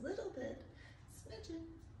situations, a little bit, smidgen,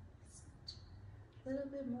 a little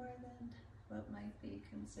bit more than what might be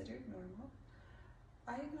considered normal.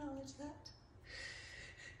 I acknowledge that.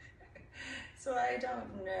 So I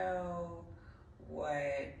don't know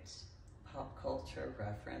what pop culture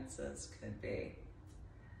references could be.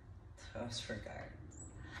 Those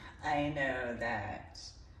regards. I know that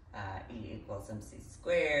E=mc².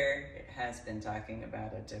 It has been talking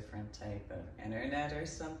about a different type of internet or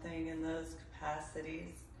something in those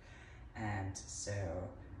capacities. And so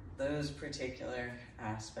those particular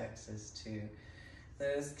aspects as to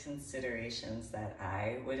those considerations that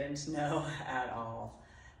I wouldn't know at all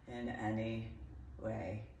in any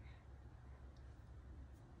way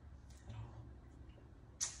at all.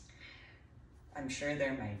 I'm sure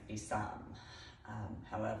there might be some.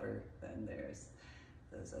 However, then there's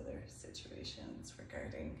those other situations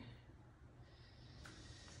regarding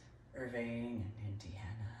Irving and Indiana.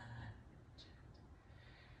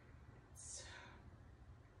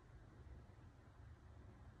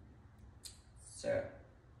 So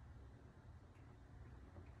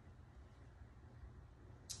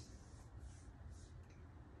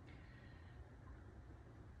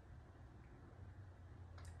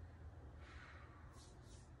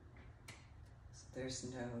there's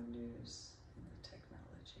no news in the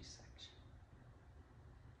technology section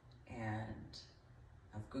and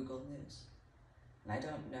of Google News. And I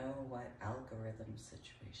don't know what algorithm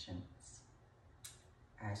situations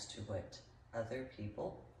as to what other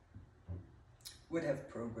people would have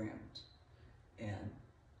programmed in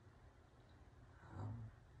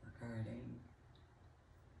regarding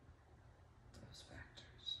those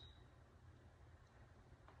factors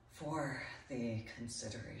for the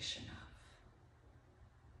consideration of.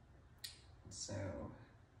 So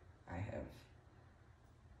I have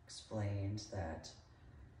explained that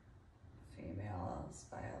females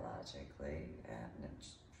biologically and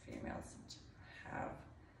females have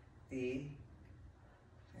the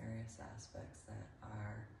various aspects that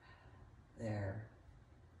are their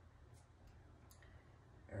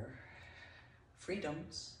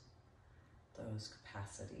freedoms, those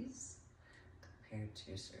capacities compared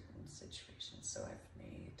to certain situations. So I've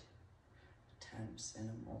made attempts in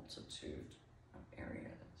a multitude of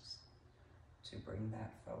areas to bring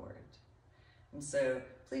that forward. And so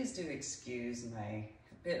please do excuse my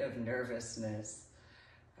bit of nervousness.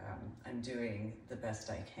 I'm doing the best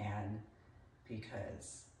I can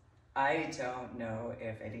because I don't know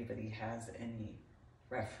if anybody has any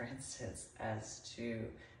references as to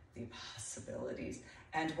the possibilities.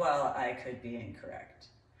 And while I could be incorrect,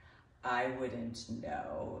 I wouldn't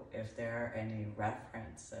know if there are any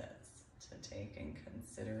references to take in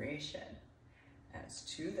consideration as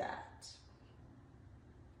to that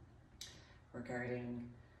regarding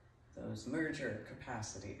those merger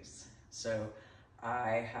capacities. So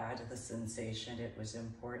I had the sensation it was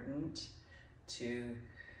important to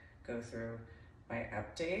go through my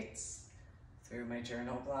updates, through my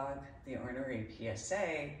journal blog, the Ornery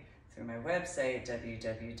PSA, through my website,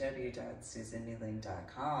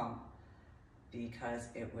 www.susankneeling.com, because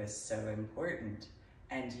it was so important.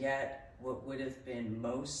 And yet, what would have been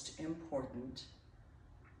most important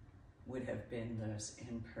would have been those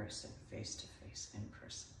in-person, face-to-face,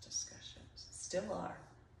 in-person discussions. Still are.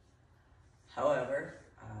 However,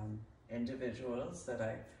 individuals that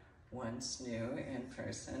I once knew in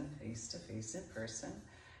person, face-to-face, in person,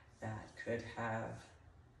 that could have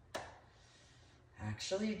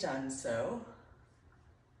actually done so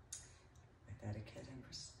with etiquette and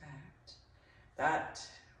respect, that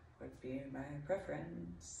would be my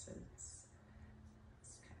preference. It's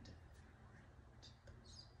kind of important.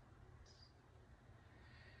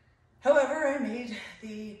 However, I made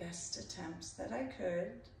the best attempts that I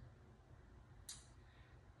could.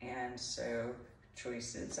 And so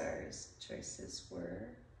choices are as choices were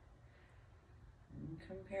in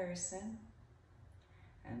comparison.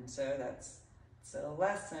 And so that's a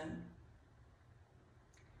lesson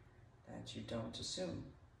that you don't assume.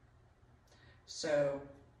 So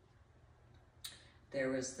there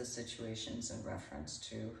was the situations in reference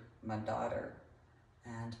to my daughter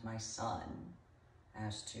and my son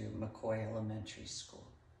as to McCoy Elementary School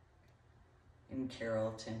in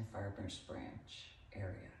Carrollton Farmers Branch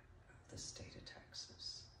area of the state of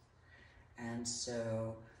Texas. And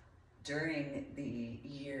so during the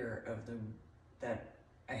year of that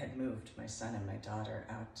I had moved my son and my daughter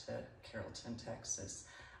out to Carrollton, Texas,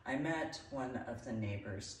 I met one of the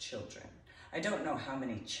neighbor's children. I don't know how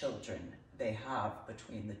many children they have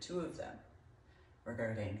between the two of them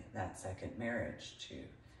regarding that second marriage to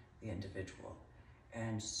the individual.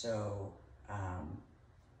 And so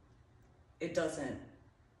it doesn't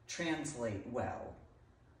translate well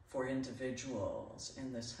for individuals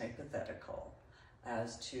in this hypothetical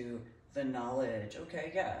as to the knowledge.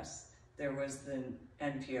 Okay, yes, there was the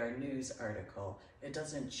NPR News article. It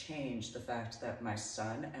doesn't change the fact that my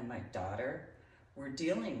son and my daughter were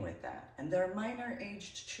dealing with that. And they're minor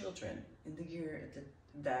aged children in the year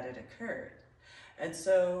that it occurred. And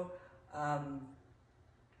so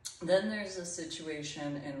then there's a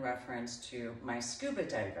situation in reference to my scuba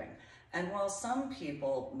diving. And while some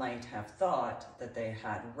people might have thought that they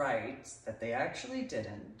had rights that they actually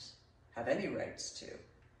didn't have any rights to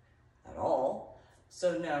at all,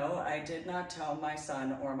 So no, I did not tell my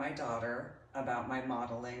son or my daughter about my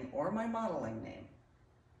modeling or my modeling name.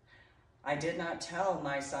 I did not tell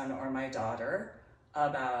my son or my daughter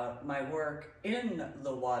about my work in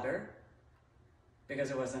the water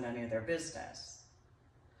because it wasn't any of their business.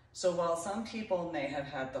 So while some people may have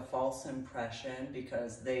had the false impression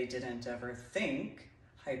because they didn't ever think,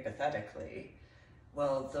 hypothetically,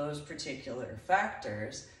 well, those particular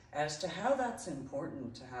factors as to how that's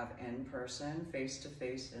important to have in-person,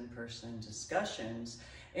 face-to-face in-person discussions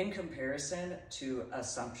in comparison to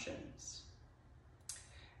assumptions.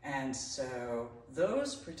 And so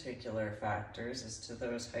those particular factors as to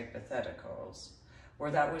those hypotheticals,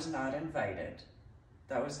 where that was not invited,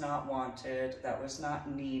 that was not wanted, that was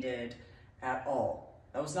not needed at all.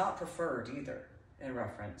 That was not preferred either in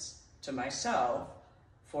reference to myself,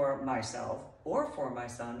 for myself, or for my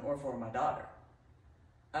son, or for my daughter,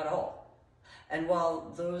 at all. And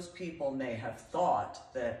while those people may have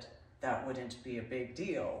thought that that wouldn't be a big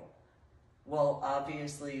deal, well,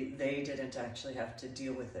 obviously they didn't actually have to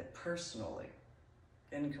deal with it personally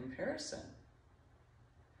in comparison.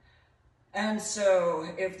 And so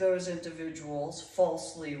if those individuals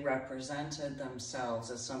falsely represented themselves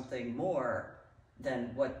as something more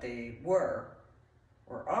than what they were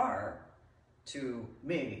or are to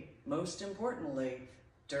me, most importantly,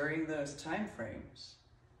 during those time frames,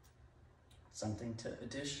 something to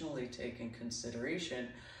additionally take in consideration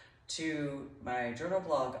to my journal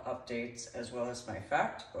blog updates as well as my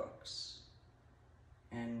fact books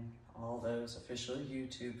and all those official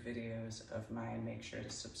YouTube videos of mine. Make sure to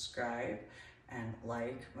subscribe and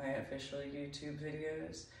like my official YouTube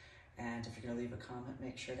videos. And if you're going to leave a comment,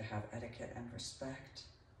 make sure to have etiquette and respect.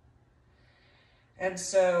 And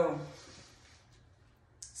so,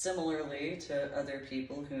 similarly to other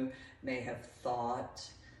people who may have thought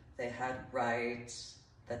they had rights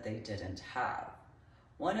that they didn't have.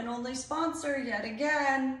 One and only sponsor yet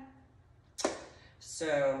again.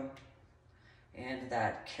 So, in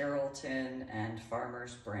that Carrollton and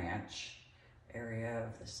Farmers Branch area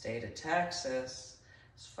of the state of Texas,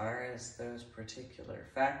 as far as those particular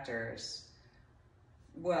factors,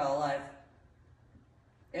 well,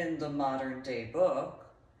 in the modern day book,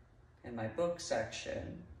 in my book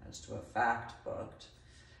section, as to a fact booked,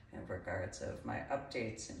 in regards of my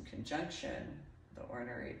updates in conjunction, the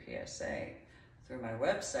Ornery PSA, through my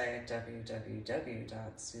website,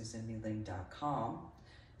 www.susanmealing.com,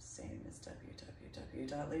 same as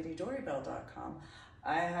www.ladydoribelle.com,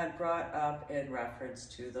 I had brought up in reference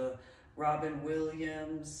to the Robin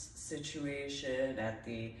Williams situation at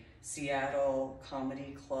the Seattle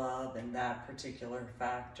Comedy Club and that particular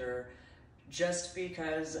factor. Just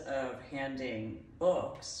because of handing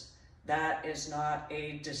books, that is not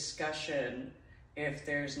a discussion if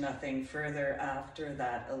there's nothing further after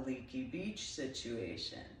that a Leaky Beach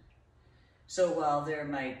situation. So while there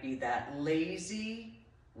might be that lazy,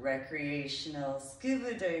 recreational,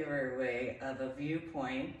 scuba diver way of a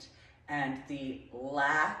viewpoint and the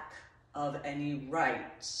lack of any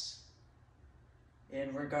rights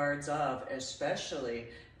in regards of, especially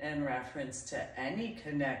in reference to any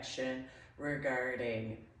connection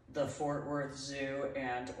regarding the Fort Worth Zoo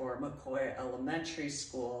and or McCoy Elementary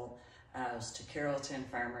School as to Carrollton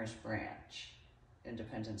Farmers Branch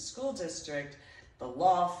Independent School District, the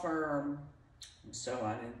law firm, and so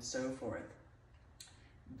on and so forth.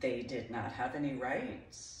 They did not have any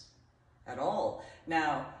rights at all.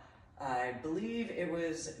 Now, I believe it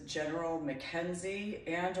was General McKenzie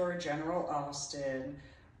and or General Austin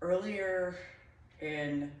earlier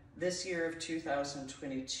in this year of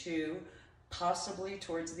 2022, possibly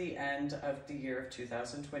towards the end of the year of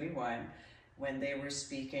 2021, when they were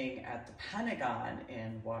speaking at the Pentagon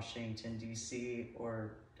in Washington, D.C.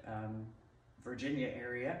 or Virginia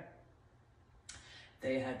area.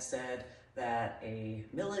 They had said that a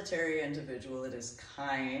military individual, it is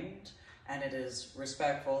kind and it is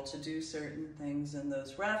respectful to do certain things in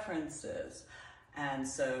those references. And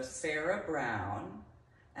so Sarah Brown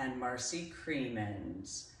and Marcy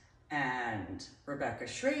Creemans and Rebecca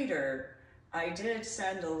Schrader, I did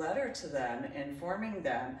send a letter to them informing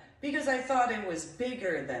them because I thought it was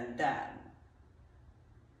bigger than them.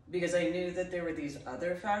 Because I knew that there were these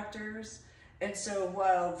other factors. And so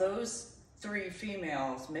while those three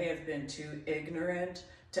females may have been too ignorant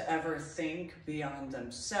to ever think beyond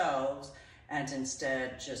themselves and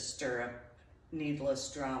instead just stir up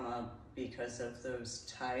needless drama because of those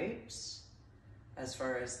types, as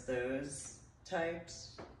far as those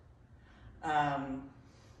types,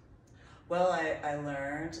 well, I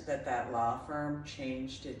learned that that law firm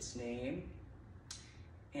changed its name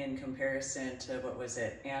in comparison to, what was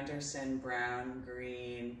it, Anderson, Brown,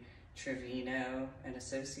 Green, Trevino and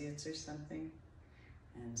Associates or something.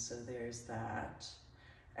 And so there's that.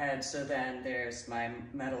 And so then there's my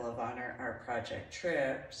Medal of Honor art project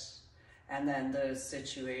trips, and then those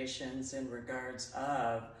situations in regards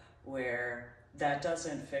of where that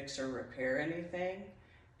doesn't fix or repair anything,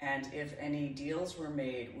 and if any deals were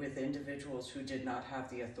made with individuals who did not have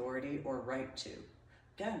the authority or right to.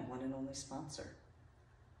 Again, one and only sponsor,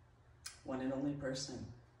 one and only person.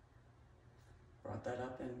 Brought that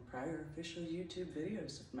up in prior official YouTube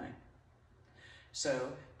videos of mine.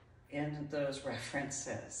 So in those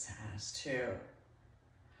references as to,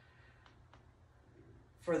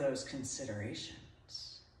 for those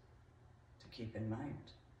considerations to keep in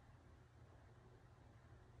mind.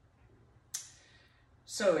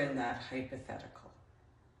 So in that hypothetical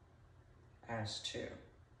as to,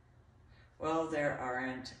 well, there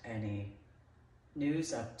aren't any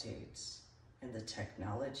news updates in the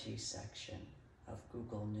technology section of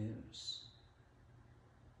Google News.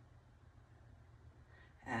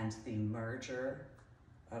 And the merger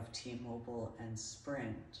of T-Mobile and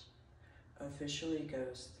Sprint officially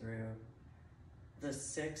goes through the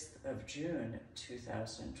 6th of June,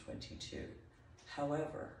 2022.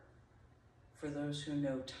 However, for those who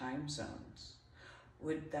know time zones,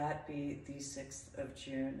 would that be the 6th of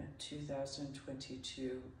June,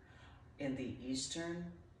 2022 in the Eastern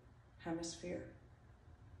Hemisphere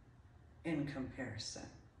in comparison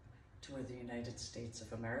to where the United States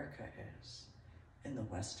of America is in the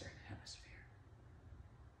Western Hemisphere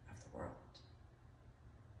of the world?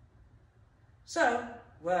 So,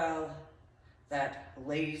 well, that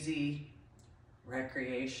lazy,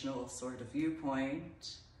 recreational sort of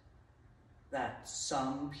viewpoint that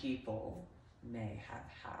some people may have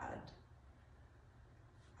had,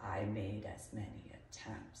 I made as many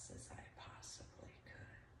attempts as I possibly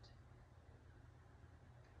could.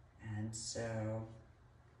 And so,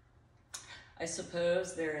 I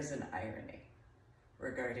suppose there is an irony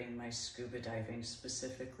regarding my scuba diving,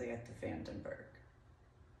 specifically at the Vandenberg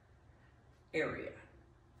area,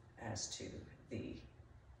 as to the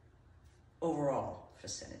overall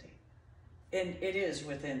vicinity. And it is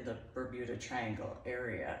within the Bermuda Triangle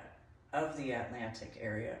area of the Atlantic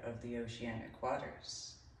area of the oceanic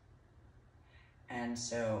waters. And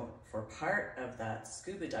so for part of that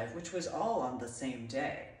scuba dive, which was all on the same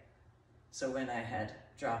day, so when I had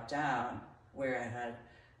dropped down where I had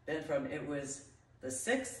been from, it was the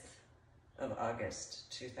 6th of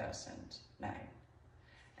August, 2009.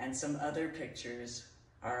 And some other pictures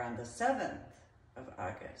are on the 7th of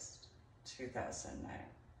August, 2009.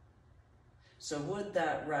 So would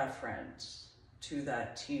that reference to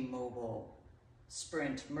that T-Mobile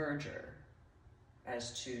Sprint merger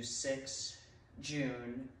as to 6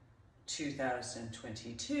 June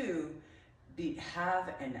 2022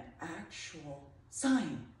 have an actual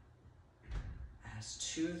sign as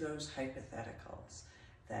to those hypotheticals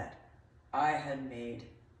that I had made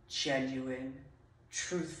genuine,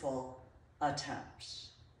 truthful attempts?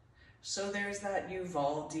 So there's that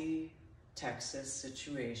Uvalde, Texas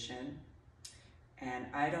situation, and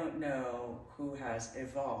I don't know who has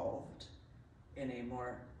evolved in a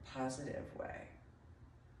more positive way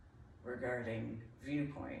regarding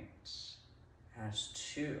viewpoints as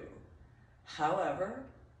to. However,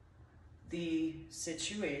 the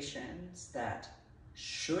situations that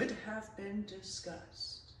should have been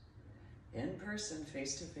discussed in person,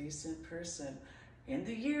 face-to-face in person, in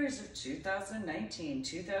the years of 2019,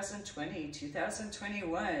 2020,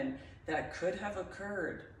 2021, that could have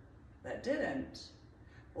occurred, that didn't,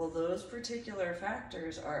 well, those particular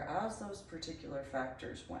factors are as those particular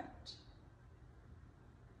factors went,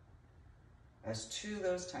 as to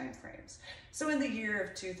those time frames. So in the year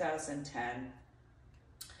of 2010,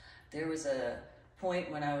 there was a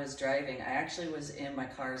point when I was driving. I actually was in my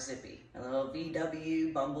car Zippy, a little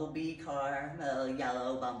VW Bumblebee car, a little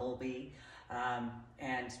yellow Bumblebee.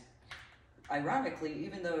 And ironically,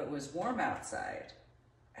 even though it was warm outside,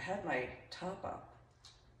 I had my top up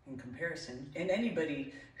in comparison. And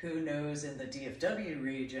anybody who knows in the DFW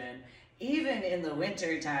region, even in the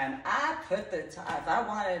winter time, I put the top, if I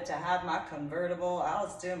wanted to have my convertible, I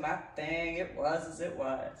was doing my thing. It was as it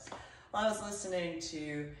was. Well, I was listening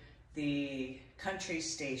to the country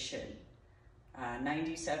station,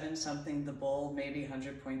 97 something, The Bull, maybe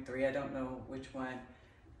 100.3, I don't know which one.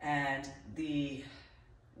 And the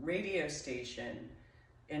radio station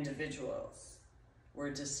individuals were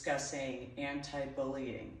discussing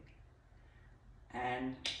anti-bullying,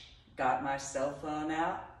 and got my cell phone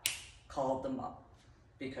out, called them up,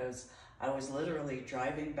 because I was literally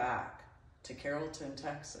driving back to Carrollton,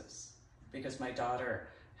 Texas, because my daughter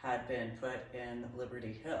had been put in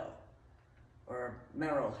Liberty Hill, or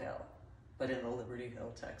Merrill Hill, but in the Liberty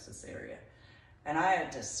Hill, Texas area. And I had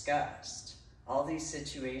discussed all these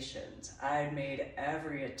situations. I had made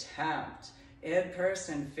every attempt, in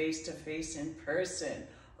person, face-to-face, in person,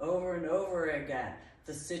 over and over again.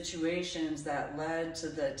 The situations that led to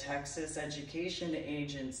the Texas Education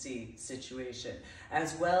Agency situation,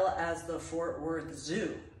 as well as the Fort Worth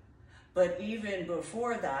Zoo. But even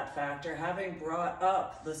before that factor, having brought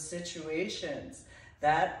up the situations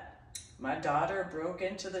that my daughter broke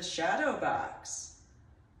into the shadow box,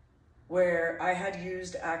 where I had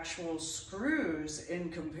used actual screws in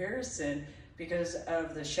comparison because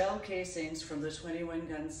of the shell casings from the 21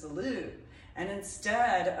 gun salute. And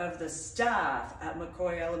instead of the staff at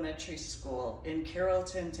McCoy Elementary School in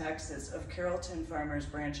Carrollton, Texas, of Carrollton Farmers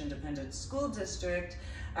Branch Independent School District,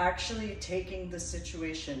 actually taking the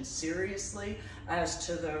situation seriously as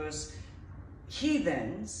to those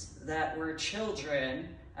heathens that were children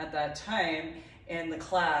at that time in the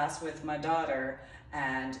class with my daughter,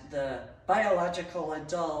 and the biological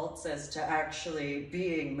adults as to actually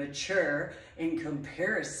being mature in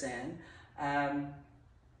comparison, I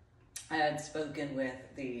had spoken with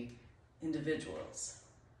the individuals,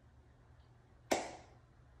 I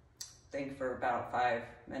think for about 5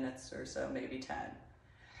 minutes or so, maybe 10.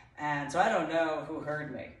 And so I don't know who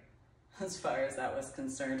heard me as far as that was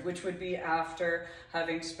concerned, which would be after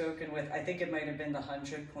having spoken with, I think it might have been the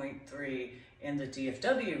 100.3 in the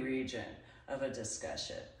DFW region of a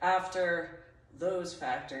discussion. After those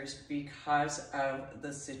factors, because of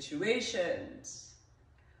the situations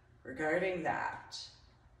regarding that.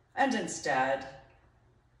 And instead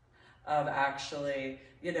of actually,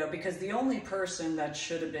 because the only person that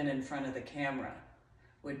should have been in front of the camera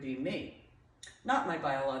would be me, not my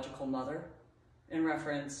biological mother, in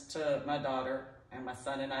reference to my daughter and my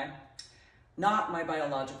son and I, not my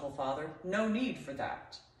biological father, no need for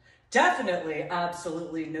that. Definitely,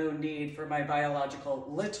 absolutely no need for my biological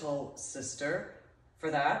little sister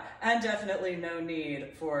for that, and definitely no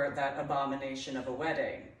need for that abomination of a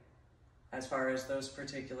wedding, as far as those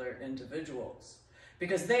particular individuals,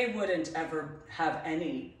 because they wouldn't ever have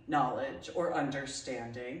any knowledge or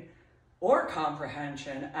understanding or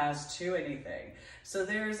comprehension as to anything. So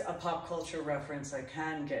there's a pop culture reference I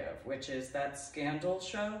can give, which is that Scandal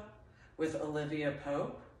show with Olivia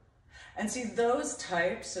Pope. And see, those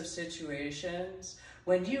types of situations,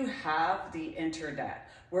 when you have the internet,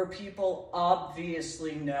 where people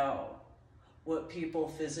obviously know what people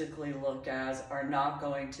physically look as, are not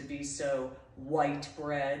going to be so white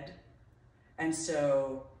bread and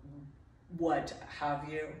so what have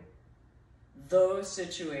you, those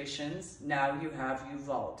situations, now you have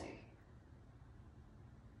Uvalde.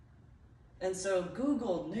 And so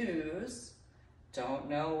Google News, don't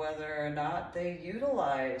know whether or not they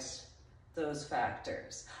utilize those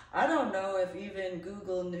factors. I don't know if even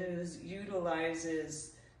Google News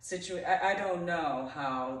utilizes I don't know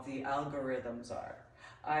how the algorithms are.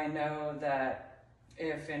 I know that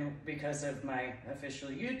because of my official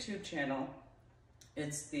YouTube channel,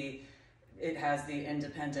 it has the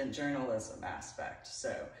independent journalism aspect.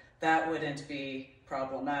 So that wouldn't be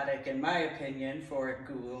problematic, in my opinion, for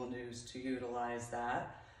Google News to utilize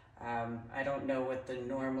that. I don't know what the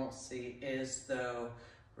normalcy is, though,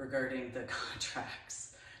 regarding the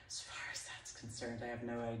contracts. As far as that's concerned, I have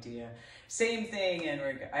no idea. Same thing, and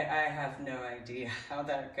I have no idea how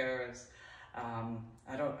that goes. I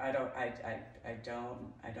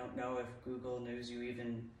don't know if Google News, you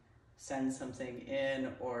even send something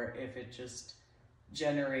in, or if it just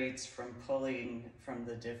generates from pulling from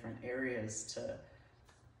the different areas to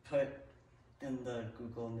put in the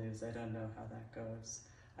Google News. I don't know how that goes.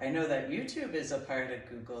 I know that YouTube is a part of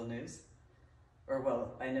Google News.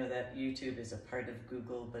 I know that YouTube is a part of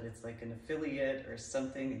Google, but it's like an affiliate or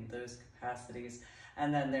something in those capacities.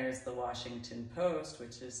 And then there's the Washington Post,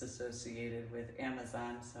 which is associated with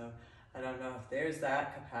Amazon. So I don't know if there's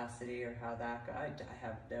that capacity or how that goes. I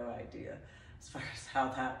have no idea as far as how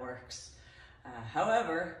that works.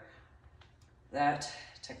 However, that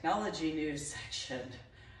technology news section,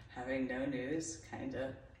 having no news, kind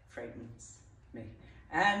of frightens me.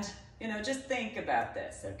 And, just think about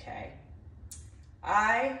this, okay?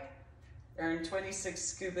 I earned 26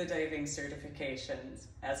 scuba diving certifications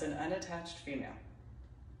as an unattached female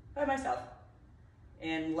by myself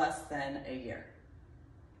in less than a year.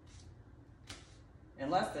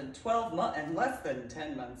 In less than 12 months, in less than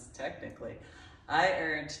 10 months, technically, I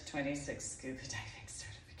earned 26 scuba diving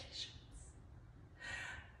certifications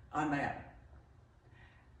on my own.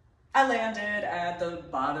 I landed at the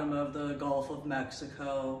bottom of the Gulf of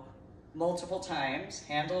Mexico multiple times,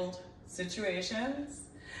 handled situations,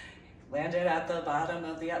 landed at the bottom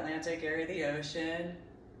of the Atlantic area of the ocean,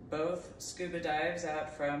 both scuba dives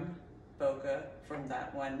out from Boca from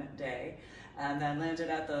that one day, and then landed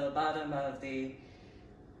at the bottom of the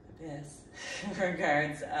abyss in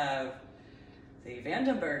regards of the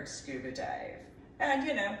Vandenberg scuba dive. And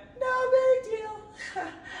you know, no big deal.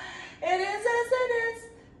 It is as it is.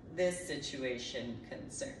 This situation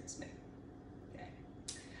concerns me. Okay.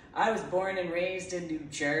 I was born and raised in New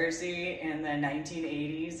Jersey in the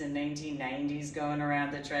 1980s and 1990s, going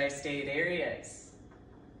around the tri-state areas.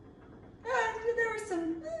 And there were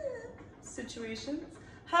some situations.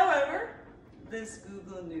 However, this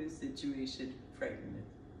Google News situation frightens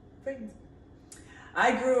me.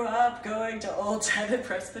 I grew up going to Old Tennant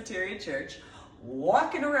Presbyterian Church,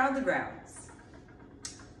 walking around the grounds.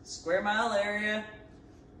 Square mile area,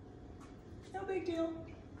 no big deal.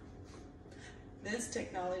 This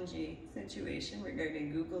technology situation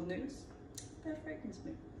regarding Google News, that frightens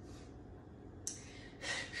me.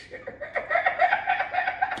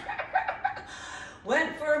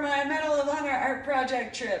 Went for my Medal of Honor art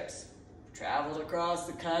project trips. Traveled across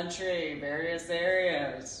the country, various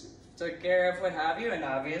areas. Took care of what have you, and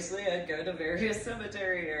obviously I'd go to various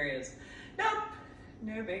cemetery areas. Nope,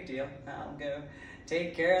 no big deal. I'll go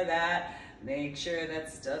take care of that, make sure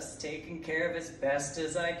that stuff's taken care of as best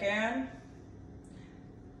as I can.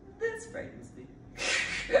 This frightens me.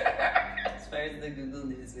 As far as the Google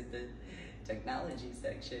News with the technology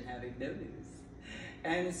section having no news.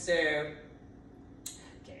 And so,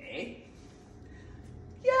 okay.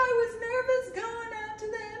 Yeah, I was nervous going out to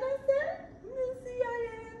the NSA, the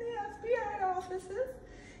CIA, and the FBI offices.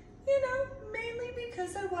 You know, mainly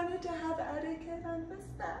because I wanted to have etiquette and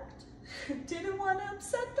respect. Didn't want to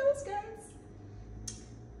upset those guys.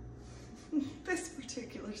 This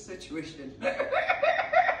particular situation.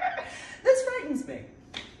 This frightens me.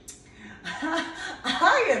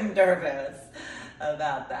 I am nervous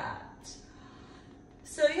about that.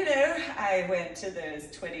 So, you know, I went to those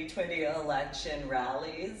 2020 election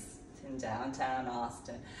rallies in downtown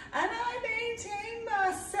Austin, and I maintained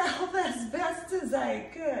myself as best as I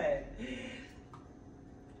could.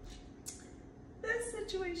 This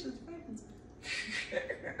situation frightens me.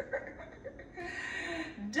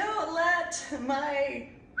 Don't let my,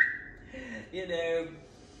 you know,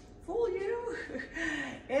 fool you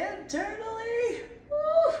internally.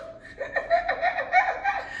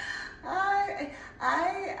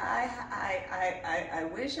 I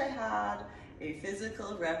wish I had a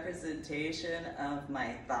physical representation of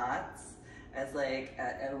my thoughts as like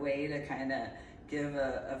a way to kind of give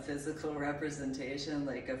a physical representation,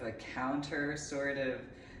 like of a counter sort of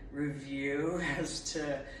review as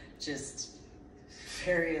to just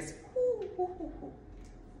various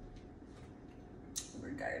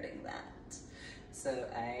regarding that. So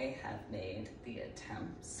I have made the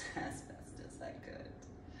attempts as best as I could.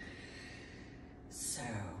 So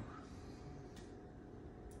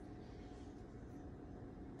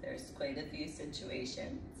there's quite a few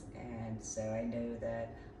situations, and so I know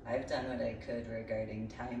that I've done what I could regarding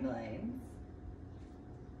timelines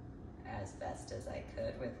as best as I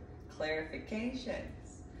could with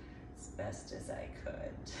clarifications as best as I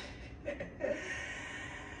could.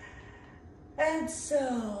 And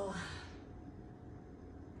so,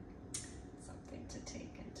 something to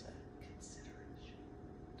take into consideration.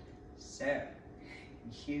 So,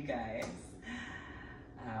 you guys,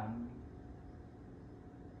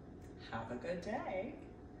 have a good day.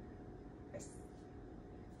 I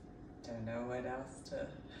don't know what else to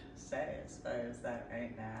say as far as that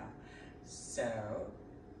right now. So,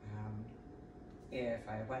 if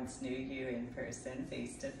I once knew you in person,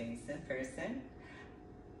 face to face in person,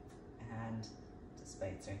 and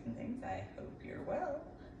despite certain things, I hope you're well.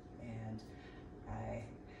 And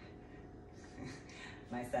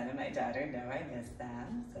my son and my daughter know I miss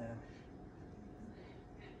them, so.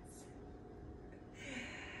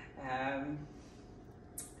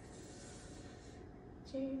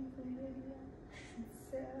 James and Lydia.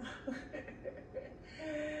 So,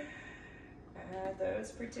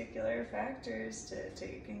 those particular factors to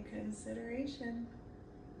take in consideration.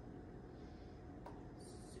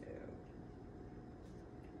 So,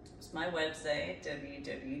 it's my website,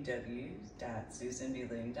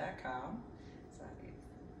 www.susanbloom.com. So,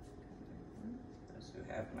 those who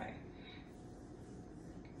have my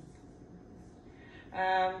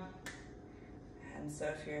and so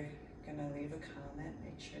if you're gonna leave a comment,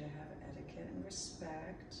 make sure to have etiquette and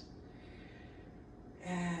respect.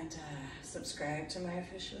 And subscribe to my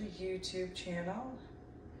official YouTube channel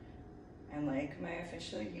and like my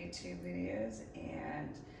official YouTube videos, and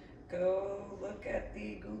go look at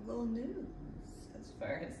the Google News as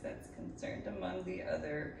far as that's concerned, among the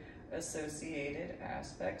other associated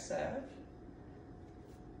aspects of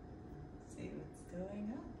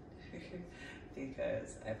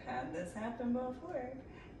because I've had this happen before.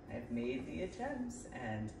 I've made the attempts,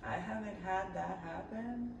 and I haven't had that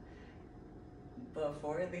happen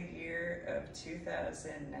before the year of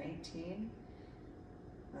 2019.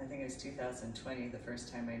 I think it was 2020 the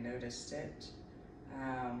first time I noticed it,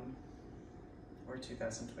 or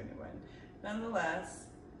 2021. Nonetheless,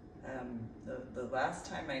 the last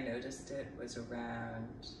time I noticed it was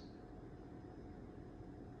around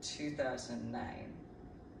 2009.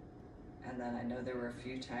 And then I know there were a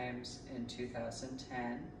few times in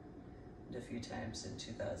 2010, and a few times in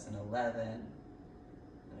 2011, and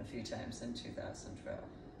a few times in 2012.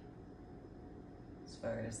 As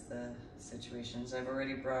far as the situations I've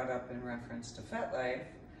already brought up in reference to FetLife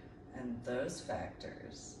and those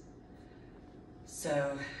factors.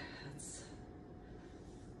 So that's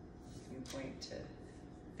a point to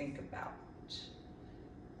think about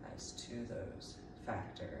as to those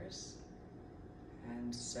factors.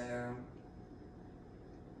 And so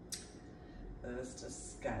those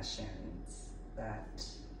discussions that,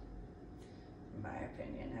 in my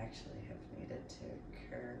opinion, actually have needed to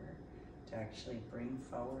occur to actually bring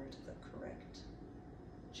forward the correct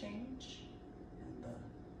change in the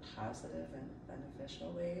positive and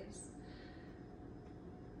beneficial ways.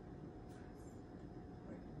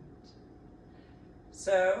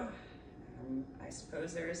 So, I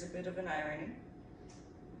suppose there is a bit of an irony.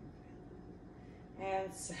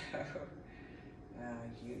 And so,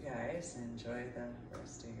 you guys enjoy the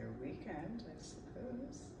rest of your weekend, I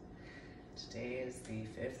suppose. Today is the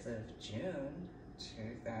 5th of June,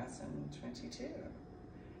 2022.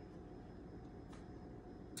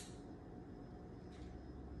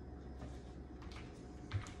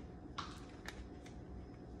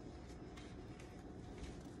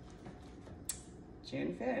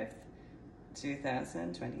 June 5th,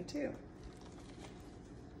 2022.